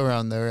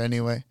 around there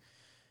anyway.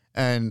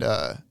 And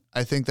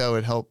I think that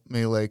would help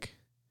me like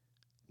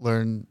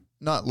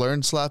not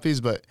learn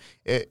slappies, but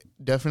it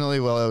definitely,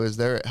 while I was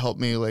there, it helped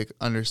me like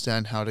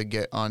understand how to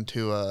get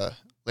onto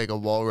like a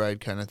wall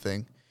ride kind of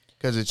thing,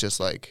 because it's just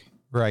like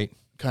right,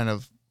 kind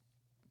of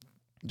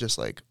just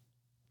like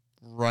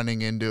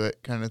running into it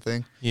kind of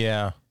thing.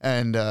 Yeah.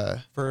 And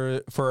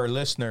for our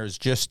listeners,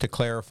 just to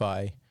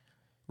clarify,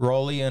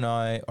 Rolly and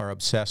I are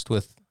obsessed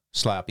with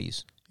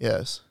slappies.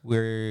 yes,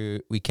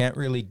 We can't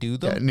really do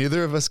them. yeah,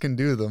 neither of us can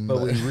do them,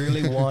 But we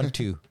really want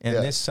to. And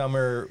Yeah. this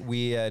summer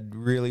we had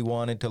really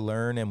wanted to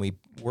learn, and we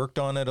worked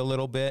on it a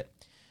little bit.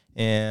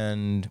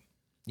 And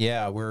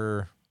yeah,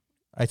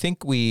 I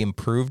think we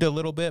improved a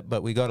little bit,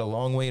 but we got a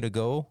long way to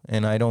go.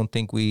 And I don't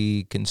think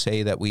we can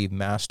say that we've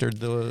mastered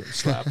the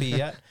slappy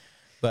yet,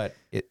 but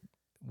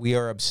we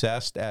are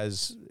obsessed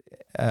as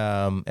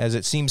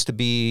it seems to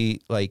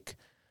be like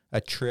a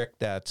trick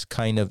that's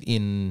kind of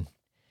in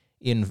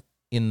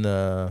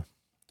the,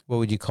 what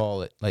would you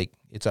call it? Like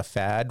it's a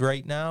fad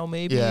right now,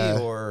 maybe, Yeah.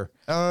 or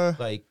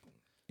like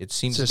it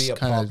seems to just be a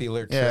kinda-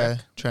 popular trick. yeah,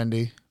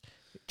 trendy.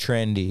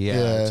 Trendy,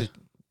 Yeah.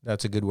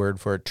 That's a good word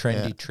for a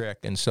trendy Yeah. trick.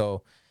 And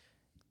so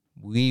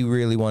we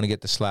really want to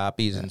get the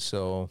slappies, and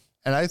so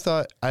And I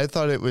thought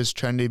it was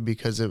trendy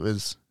because it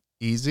was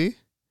easy,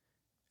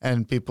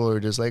 and people were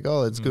just like,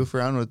 "Oh, let's goof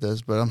around with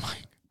this." But I'm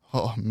like,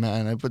 "Oh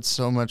man, I put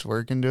so much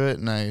work into it,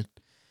 and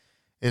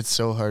it's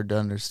so hard to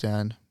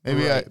understand."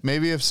 Maybe Right.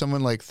 maybe if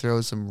someone like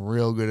throws some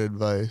real good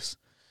advice,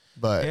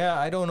 but yeah,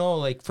 I don't know.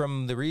 Like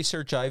from the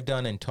research I've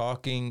done and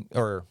talking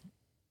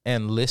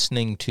and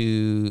listening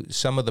to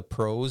some of the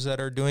pros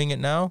that are doing it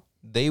now,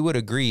 they would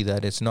agree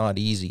that it's not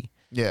easy.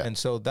 yeah, And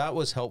so that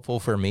was helpful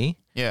for me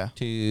yeah,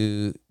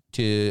 to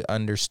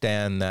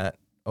understand that,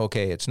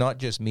 okay, it's not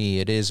just me.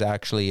 It is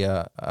actually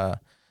a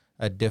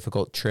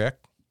difficult trick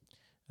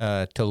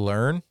to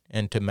learn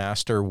and to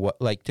master,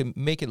 to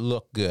make it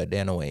look good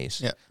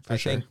anyways. yeah, for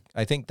sure.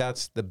 I think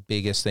that's the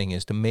biggest thing,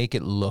 is to make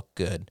it look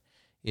good.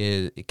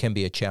 It can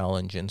be a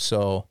challenge. And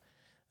so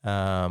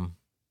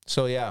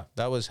yeah,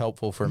 that was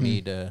helpful for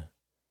me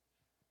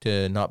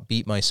to not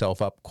beat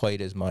myself up quite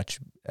as much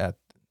at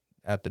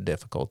the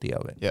difficulty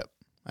of it. Yep,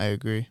 I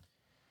agree.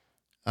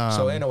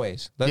 So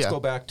anyways, let's yeah. go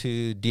back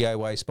to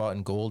DIY spot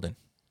in Golden.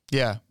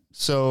 Yeah.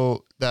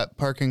 So that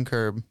parking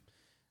curb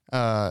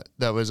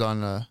that was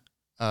on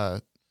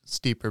a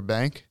steeper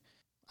bank,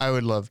 I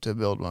would love to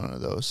build one of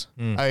those.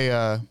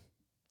 I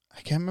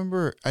can't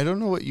remember. I don't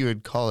know what you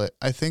would call it.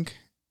 I think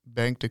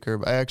bank to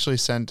curb. I actually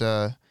sent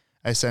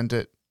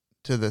it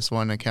to this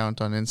one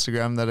account on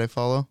Instagram that I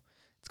follow.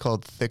 It's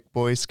called Thick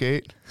Boy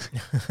Skate.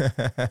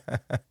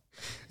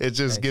 It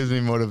just gives me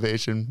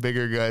motivation.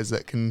 Bigger guys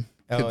that can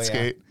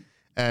skate.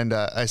 And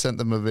I sent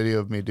them a video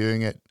of me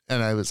doing it,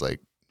 and I was like,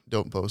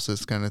 "Don't post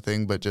this kind of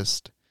thing, but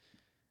just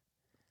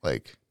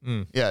like,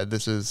 yeah,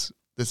 this is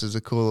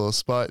a cool little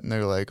spot." And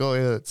they're like, "Oh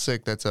yeah, that's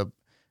sick. That's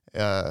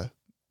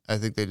I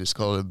think they just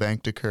call it a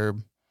bank to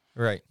curb,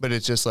 Right. but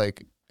it's just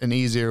like an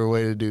easier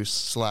way to do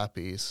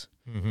slappies,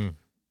 Mm-hmm.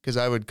 because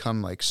I would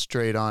come like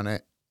straight on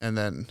it and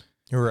then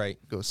Right.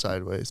 go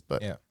sideways."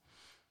 But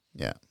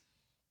Yeah.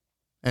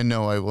 And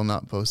no, I will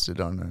not post it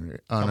on our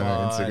Come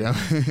on.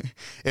 Instagram.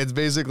 It's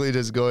basically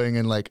just going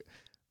in like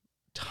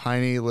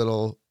tiny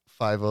little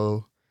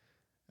 5-0,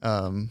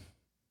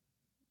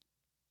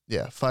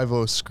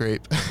 5-0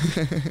 scrape.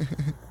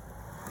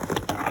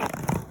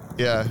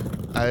 Yeah,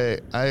 I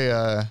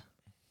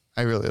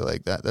really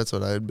like that. That's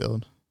what I'd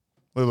build.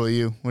 What about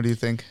you? What do you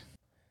think?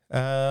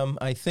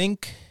 I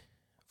think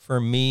for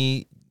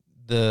me,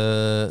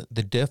 the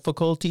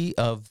difficulty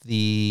of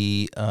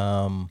the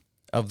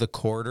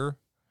quarter,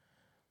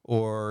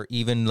 or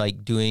even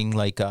like doing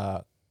like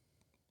a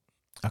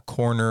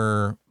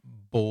corner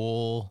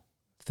bowl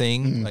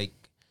thing, like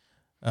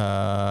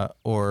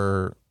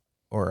or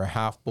a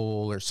half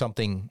bowl or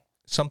something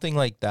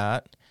like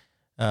that,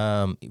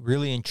 it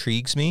really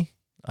intrigues me.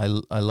 I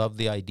love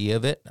the idea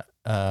of it.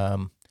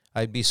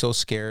 I'd be so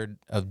scared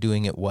of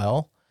doing it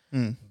well,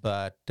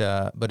 But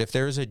if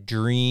there's a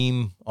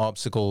dream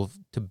obstacle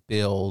to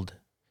build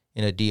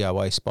in a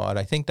DIY spot,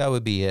 I think that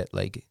would be it.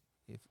 Like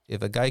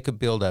if a guy could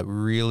build a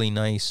really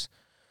nice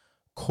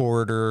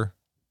quarter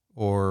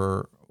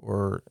or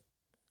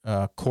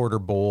quarter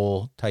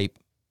bowl type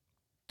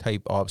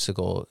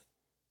obstacle,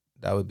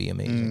 that would be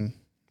amazing.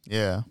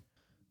 Yeah.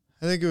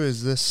 I think it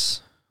was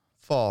this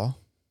fall.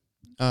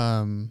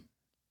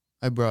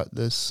 I brought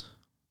this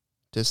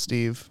to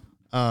Steve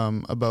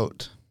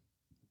about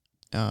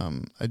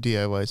a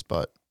DIY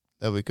spot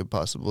that we could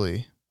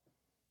possibly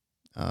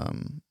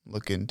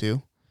look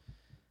into.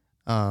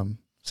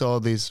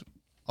 So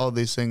all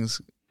these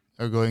things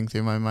are going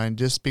through my mind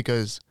just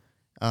because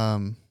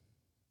the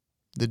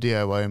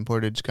DIY and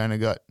Portage kind of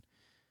got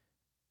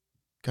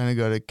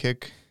a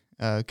kick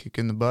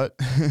in the butt.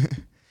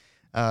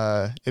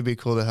 It'd be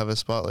cool to have a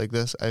spot like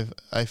this.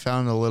 I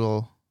found a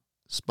little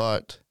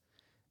spot.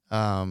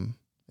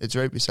 It's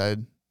right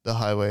beside the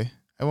highway.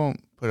 I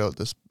won't put out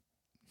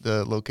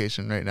the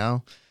location right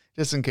now,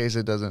 just in case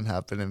it doesn't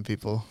happen and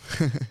people.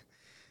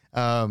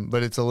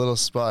 But it's a little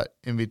spot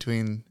in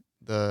between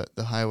the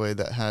highway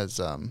that has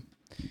a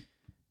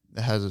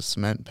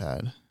cement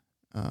pad.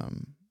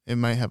 It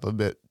might have a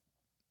bit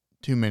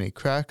too many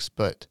cracks,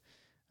 but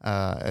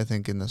I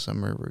think in the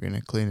summer we're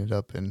gonna clean it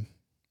up and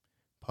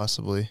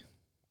I'm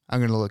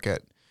gonna look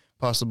at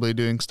possibly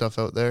doing stuff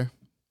out there.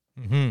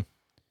 Mm-hmm.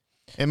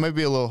 It might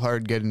be a little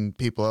hard getting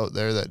people out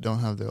there that don't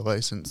have their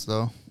license,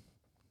 though,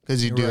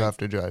 because you do have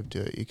to drive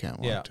to it. You can't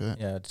walk to it.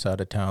 Yeah, it's out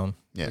of town,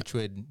 which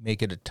would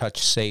make it a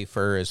touch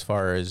safer as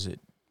far as it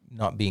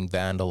not being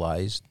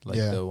vandalized like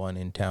the one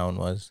in town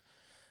was.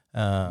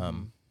 Yeah,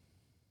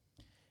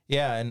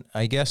 and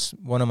I guess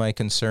one of my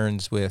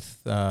concerns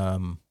with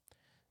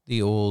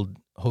the old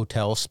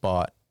hotel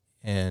spot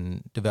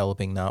and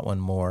developing that one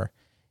more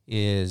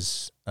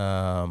is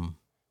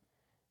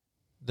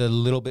the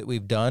little bit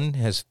we've done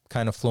has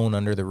kind of flown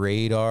under the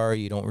radar.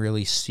 You don't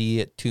really see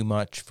it too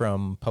much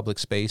from public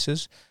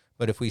spaces.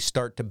 But if we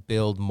start to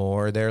build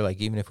more there,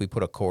 like even if we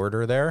put a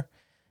corridor there,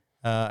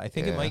 I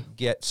think it might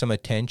get some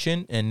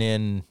attention. And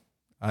then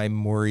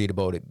I'm worried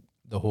about it,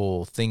 the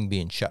whole thing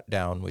being shut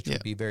down, which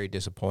would be very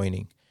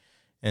disappointing.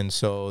 And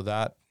so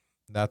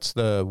that's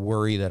the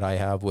worry that I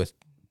have with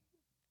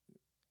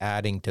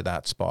adding to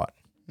that spot.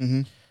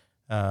 Mm-hmm.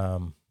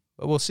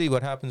 But we'll see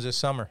what happens this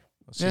summer.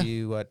 We'll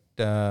see what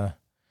the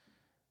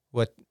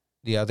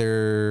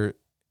other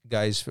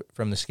guys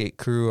from the skate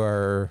crew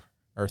are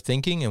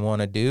thinking and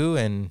want to do,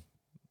 and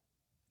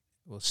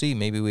we'll see.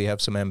 Maybe we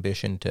have some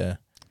ambition to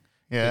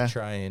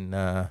try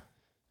and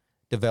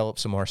develop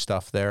some more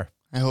stuff there.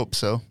 I hope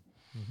so.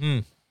 Mm-hmm.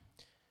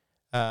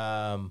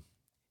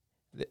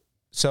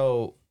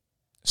 So,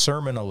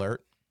 sermon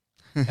alert.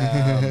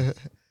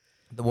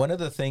 One of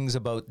the things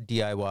about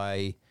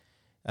DIY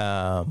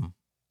and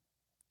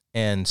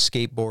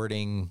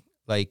skateboarding,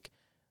 like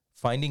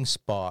finding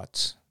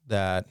spots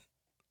that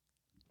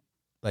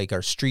like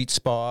our street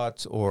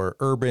spots or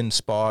urban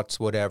spots,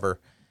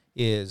 whatever,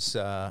 is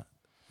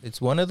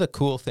it's one of the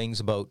cool things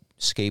about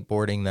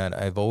skateboarding that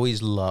I've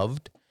always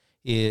loved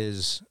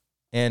is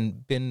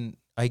and been,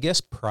 I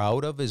guess,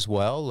 proud of as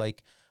well.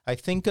 Like I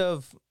think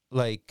of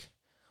like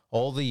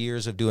all the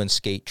years of doing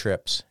skate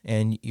trips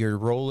and you're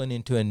rolling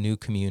into a new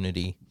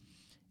community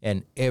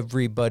and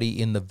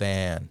everybody in the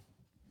van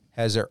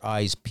has their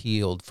eyes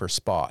peeled for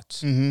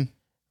spots. Mm-hmm.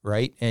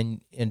 Right.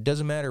 And it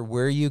doesn't matter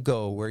where you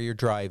go, where you're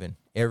driving,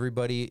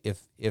 everybody,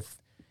 if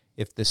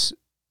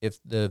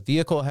the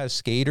vehicle has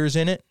skaters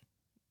in it,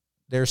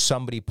 there's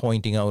somebody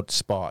pointing out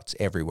spots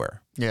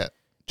everywhere. Yeah.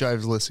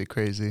 Drives Lissy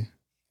crazy.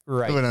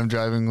 Right. When I'm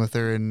driving with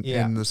her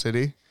in the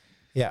city.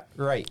 Yeah.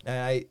 Right.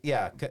 And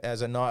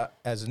as a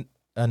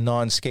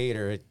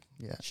non-skater,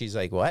 she's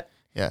like, what?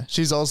 Yeah.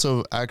 She's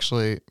also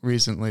actually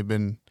recently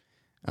been,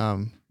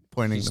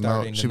 pointing them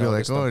out. She'd be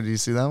like, oh, do you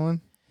see that one?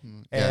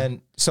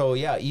 And so,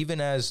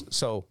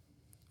 so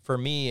for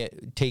me,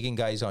 taking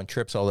guys on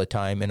trips all the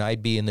time, and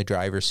I'd be in the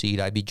driver's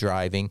seat, I'd be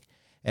driving,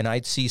 and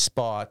I'd see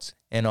spots,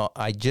 and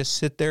I'd just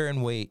sit there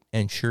and wait,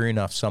 and sure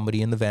enough,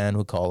 somebody in the van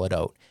would call it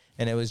out.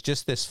 And it was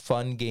just this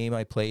fun game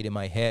I played in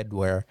my head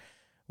where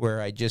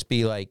I'd just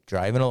be like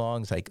driving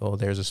along, it's like, oh,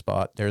 there's a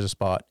spot,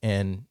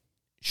 and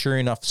sure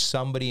enough,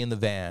 somebody in the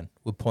van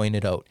would point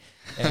it out.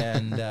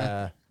 And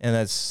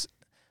and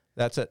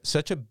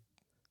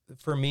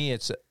for me,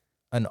 it's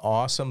an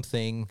awesome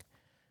thing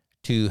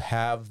to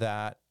have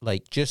that,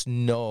 like, just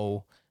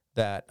know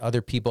that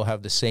other people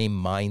have the same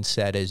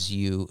mindset as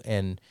you.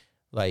 And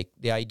like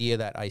the idea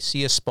that I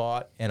see a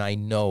spot and I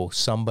know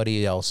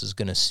somebody else is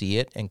going to see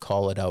it and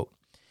call it out.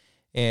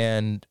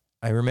 And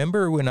I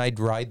remember when I'd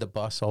ride the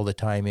bus all the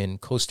time in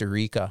Costa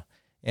Rica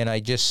and I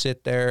just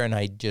sit there and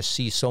I just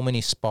see so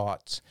many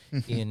spots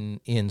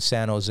in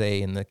San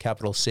Jose, in the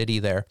capital city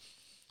there.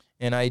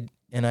 And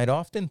I'd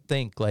often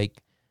think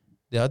like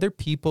the other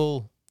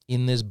people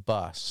in this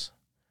bus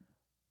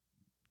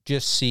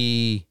just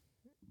see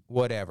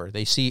whatever.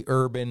 They see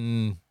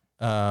urban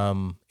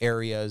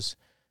areas,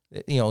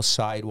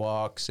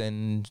 sidewalks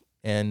and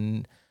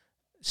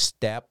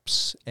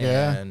steps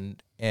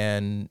and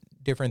and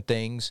different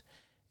things,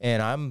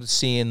 and I'm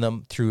seeing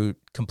them through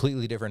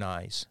completely different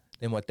eyes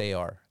than what they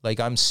are. Like,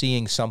 I'm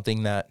seeing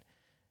something that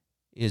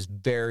is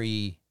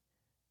very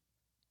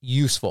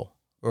useful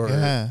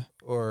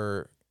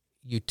or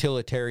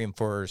utilitarian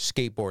for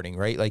skateboarding,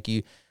 right?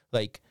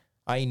 Like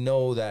I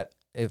know that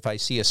if I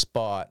see a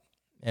spot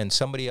and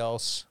somebody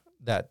else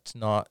that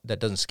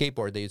doesn't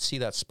skateboard, they'd see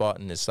that spot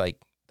and it's like,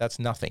 that's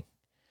nothing.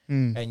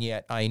 And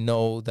yet I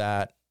know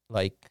that,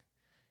 like,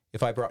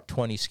 if I brought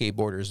 20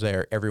 skateboarders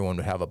there, everyone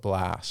would have a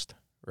blast,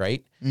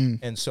 right?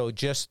 And so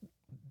just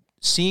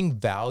seeing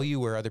value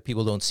where other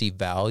people don't see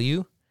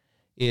value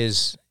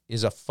is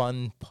a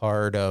fun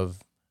part of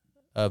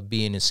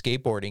being in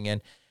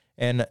skateboarding.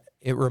 And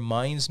it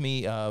reminds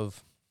me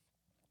of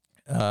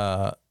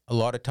a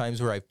lot of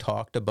times where I've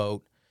talked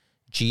about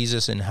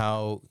Jesus and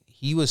how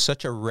he was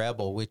such a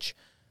rebel, which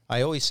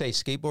I always say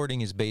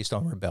skateboarding is based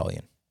on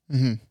rebellion.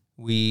 I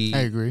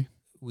agree.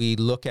 We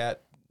look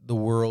at the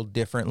world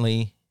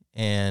differently,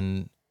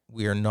 and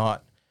we're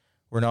not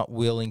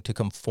willing to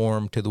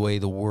conform to the way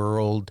the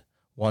world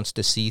wants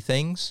to see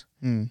things.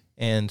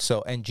 And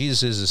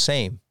Jesus is the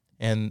same.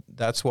 And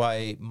that's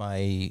why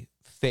my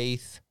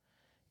faith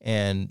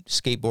and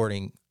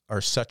skateboarding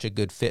are such a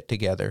good fit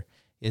together,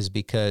 is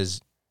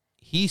because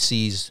he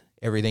sees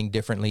everything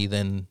differently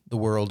than the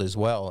world as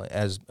well,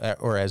 as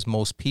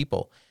most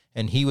people.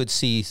 And he would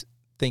see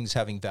things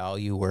having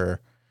value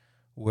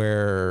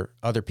where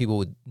other people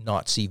would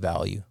not see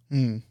value.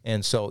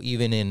 And so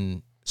even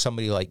in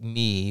somebody like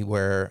me,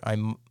 where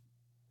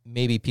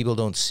maybe people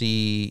don't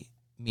see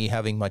me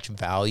having much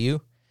value,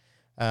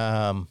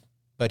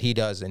 but he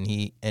does, and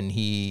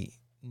he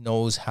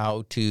knows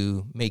how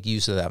to make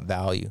use of that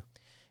value.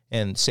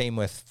 And same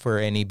for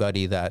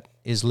anybody that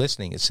is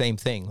listening, it's the same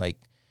thing. Like,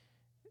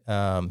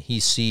 he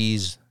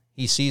sees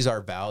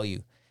our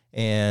value,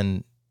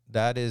 and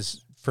that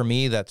is, for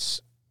me,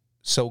 that's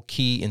so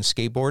key in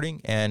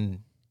skateboarding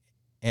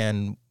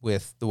and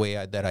with the way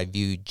that I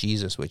view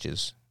Jesus, which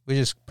is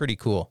pretty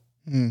cool.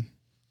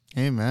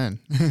 Amen.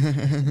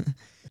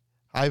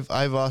 I've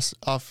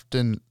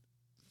often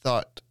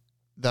thought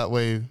that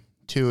way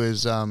too,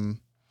 is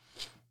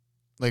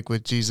like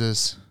with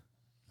Jesus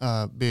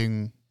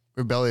being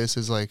rebellious,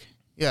 is like,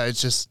 yeah,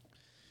 it's just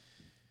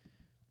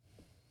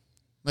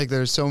like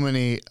there's so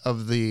many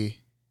of the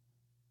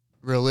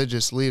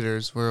religious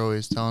leaders, we're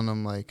always telling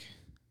them, like,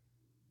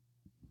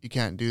 you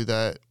can't do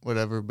that,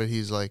 whatever, but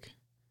he's like,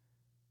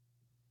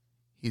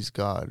 he's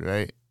God,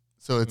 right?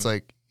 So it's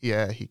like,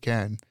 yeah, he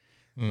can.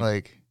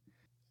 Like,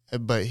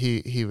 but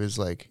he was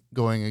like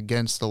going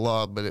against the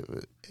law, but it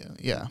was,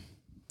 yeah.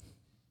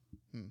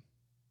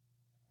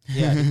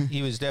 Yeah,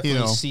 he was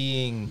definitely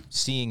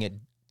seeing it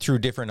through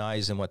different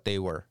eyes than what they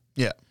were.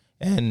 Yeah.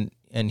 And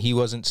he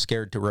wasn't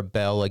scared to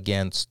rebel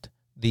against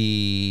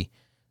the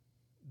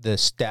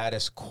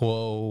status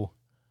quo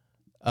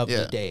of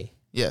the day.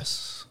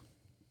 Yes.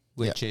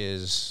 Which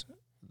is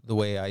the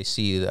way I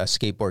see a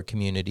skateboard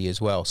community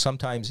as well.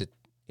 Sometimes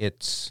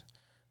it's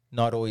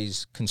not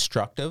always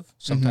constructive.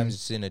 Sometimes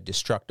it's in a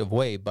destructive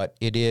way, but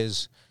it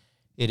is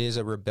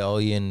a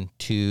rebellion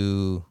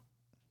to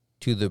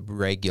the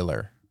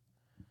regular.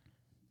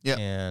 Yeah.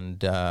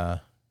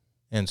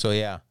 And so,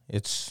 yeah,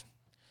 it's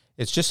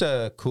just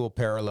a cool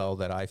parallel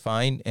that I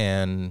find,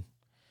 and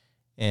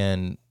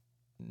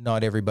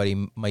not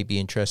everybody might be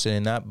interested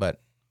in that,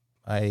 but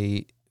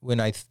when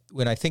I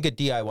think of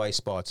DIY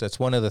spots, that's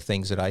one of the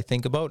things that I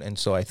think about, and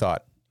so I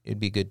thought it'd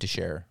be good to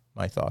share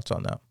my thoughts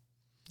on that.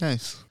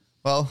 Nice.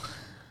 Well,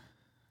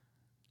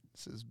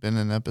 this has been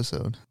an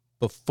episode.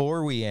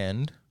 Before we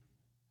end,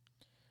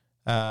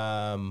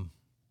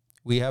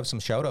 we have some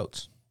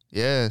shout-outs.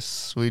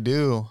 Yes, we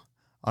do,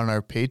 on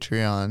our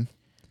Patreon.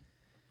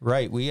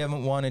 Right. We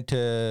haven't wanted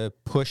to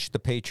push the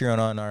Patreon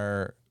on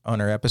our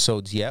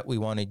episodes yet. We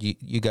wanted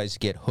you guys to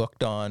get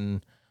hooked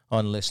on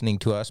listening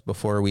to us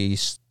before we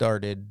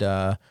started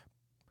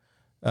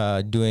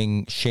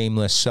doing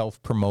shameless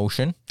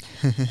self-promotion.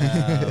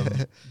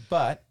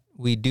 But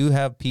we do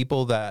have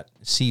people that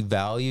see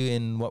value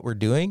in what we're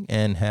doing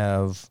and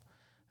have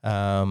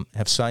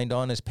signed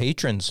on as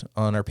patrons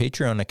on our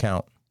Patreon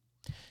account.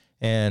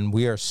 And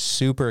we are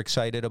super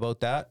excited about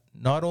that.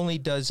 Not only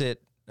does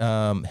it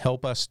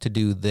help us to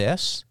do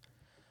this,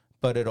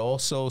 but it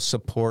also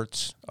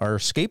supports our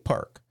skate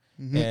park.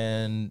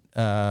 And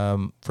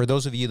for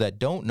those of you that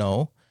don't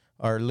know,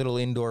 our little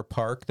indoor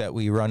park that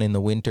we run in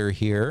the winter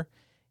here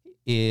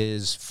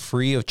is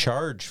free of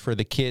charge for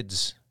the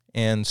kids.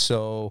 And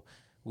so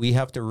we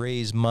have to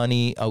raise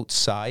money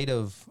outside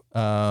of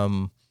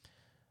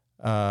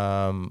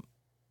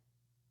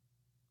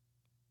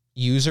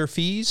user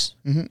fees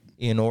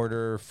in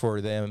order for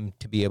them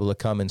to be able to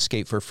come and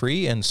skate for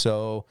free. And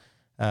so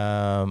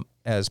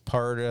as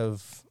part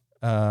of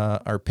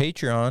our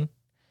Patreon,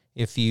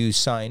 if you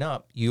sign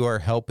up, you are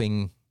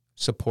helping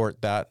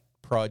support that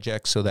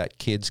project so that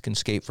kids can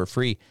skate for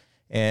free.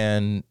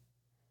 And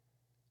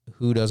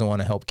who doesn't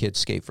want to help kids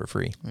skate for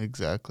free?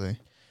 Exactly.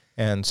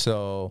 And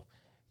so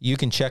you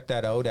can check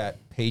that out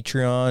at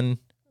Patreon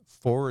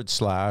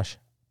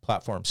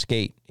Platform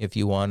Skate if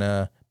you want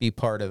to be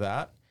part of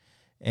that.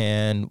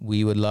 And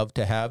we would love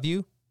to have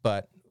you,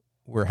 but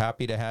we're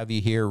happy to have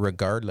you here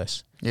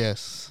regardless.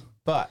 Yes.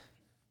 But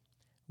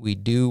we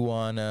do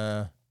want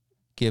to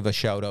give a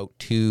shout out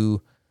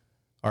to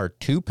our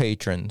 2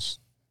 patrons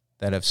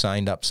that have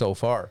signed up so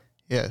far.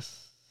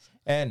 Yes.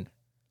 And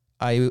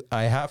I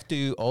have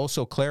to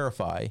also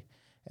clarify,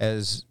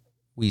 as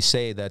we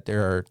say that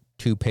there are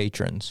 2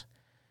 patrons,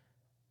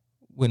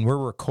 when we're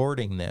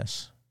recording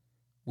this,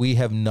 we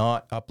have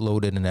not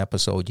uploaded an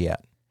episode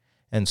yet.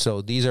 And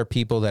so these are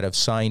people that have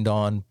signed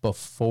on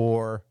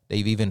before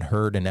they've even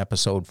heard an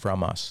episode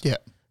from us. Yeah.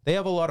 They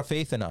have a lot of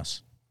faith in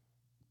us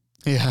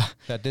Yeah.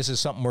 that this is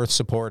something worth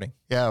supporting.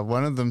 Yeah.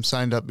 One of them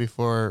signed up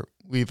before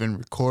we even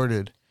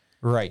recorded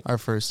Right. our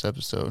first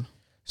episode.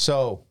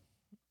 So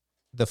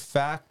the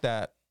fact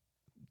that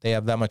they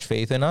have that much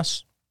faith in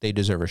us, they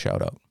deserve a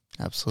shout out.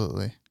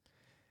 Absolutely.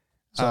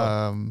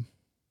 So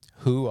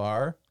who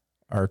are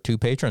our 2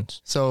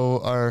 patrons?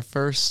 So our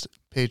first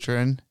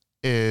patron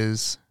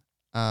is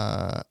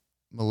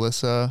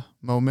Melissa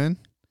Momin.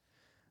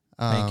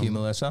 Thank you,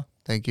 Melissa.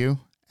 Thank you.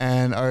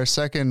 And our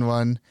second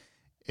one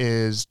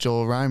is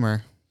Joel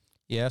Reimer.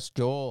 Yes,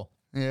 Joel.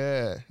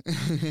 Yeah.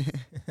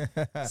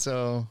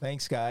 So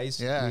Thanks, guys.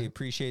 Yeah. We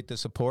appreciate the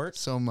support.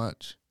 so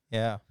much.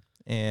 Yeah.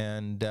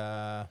 And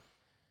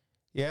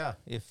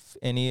if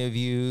any of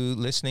you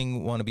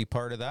listening want to be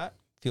part of that,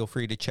 feel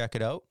free to check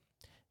it out.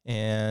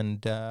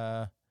 And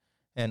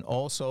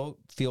also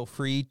feel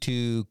free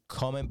to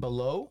comment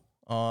below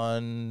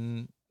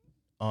on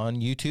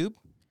YouTube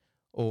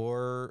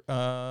or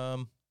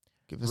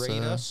Give us rate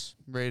a us,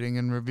 rating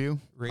and review.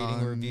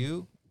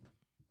 review,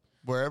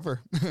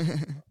 Wherever.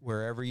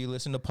 wherever you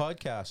listen to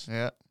podcasts.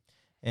 Yeah.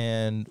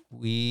 And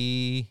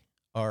we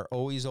are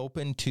always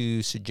open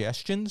to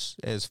suggestions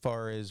as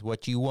far as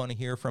what you want to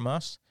hear from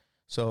us.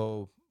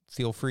 So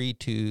feel free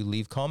to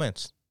leave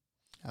comments.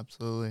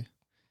 Absolutely.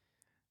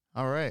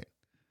 All right.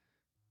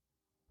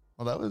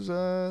 Well, that was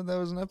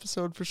an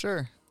episode for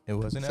sure. It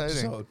was an Exciting.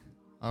 episode.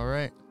 All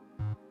right.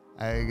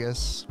 I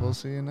guess we'll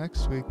see you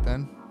next week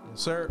then. Yes,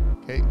 sir.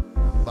 Okay.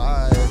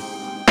 Bye.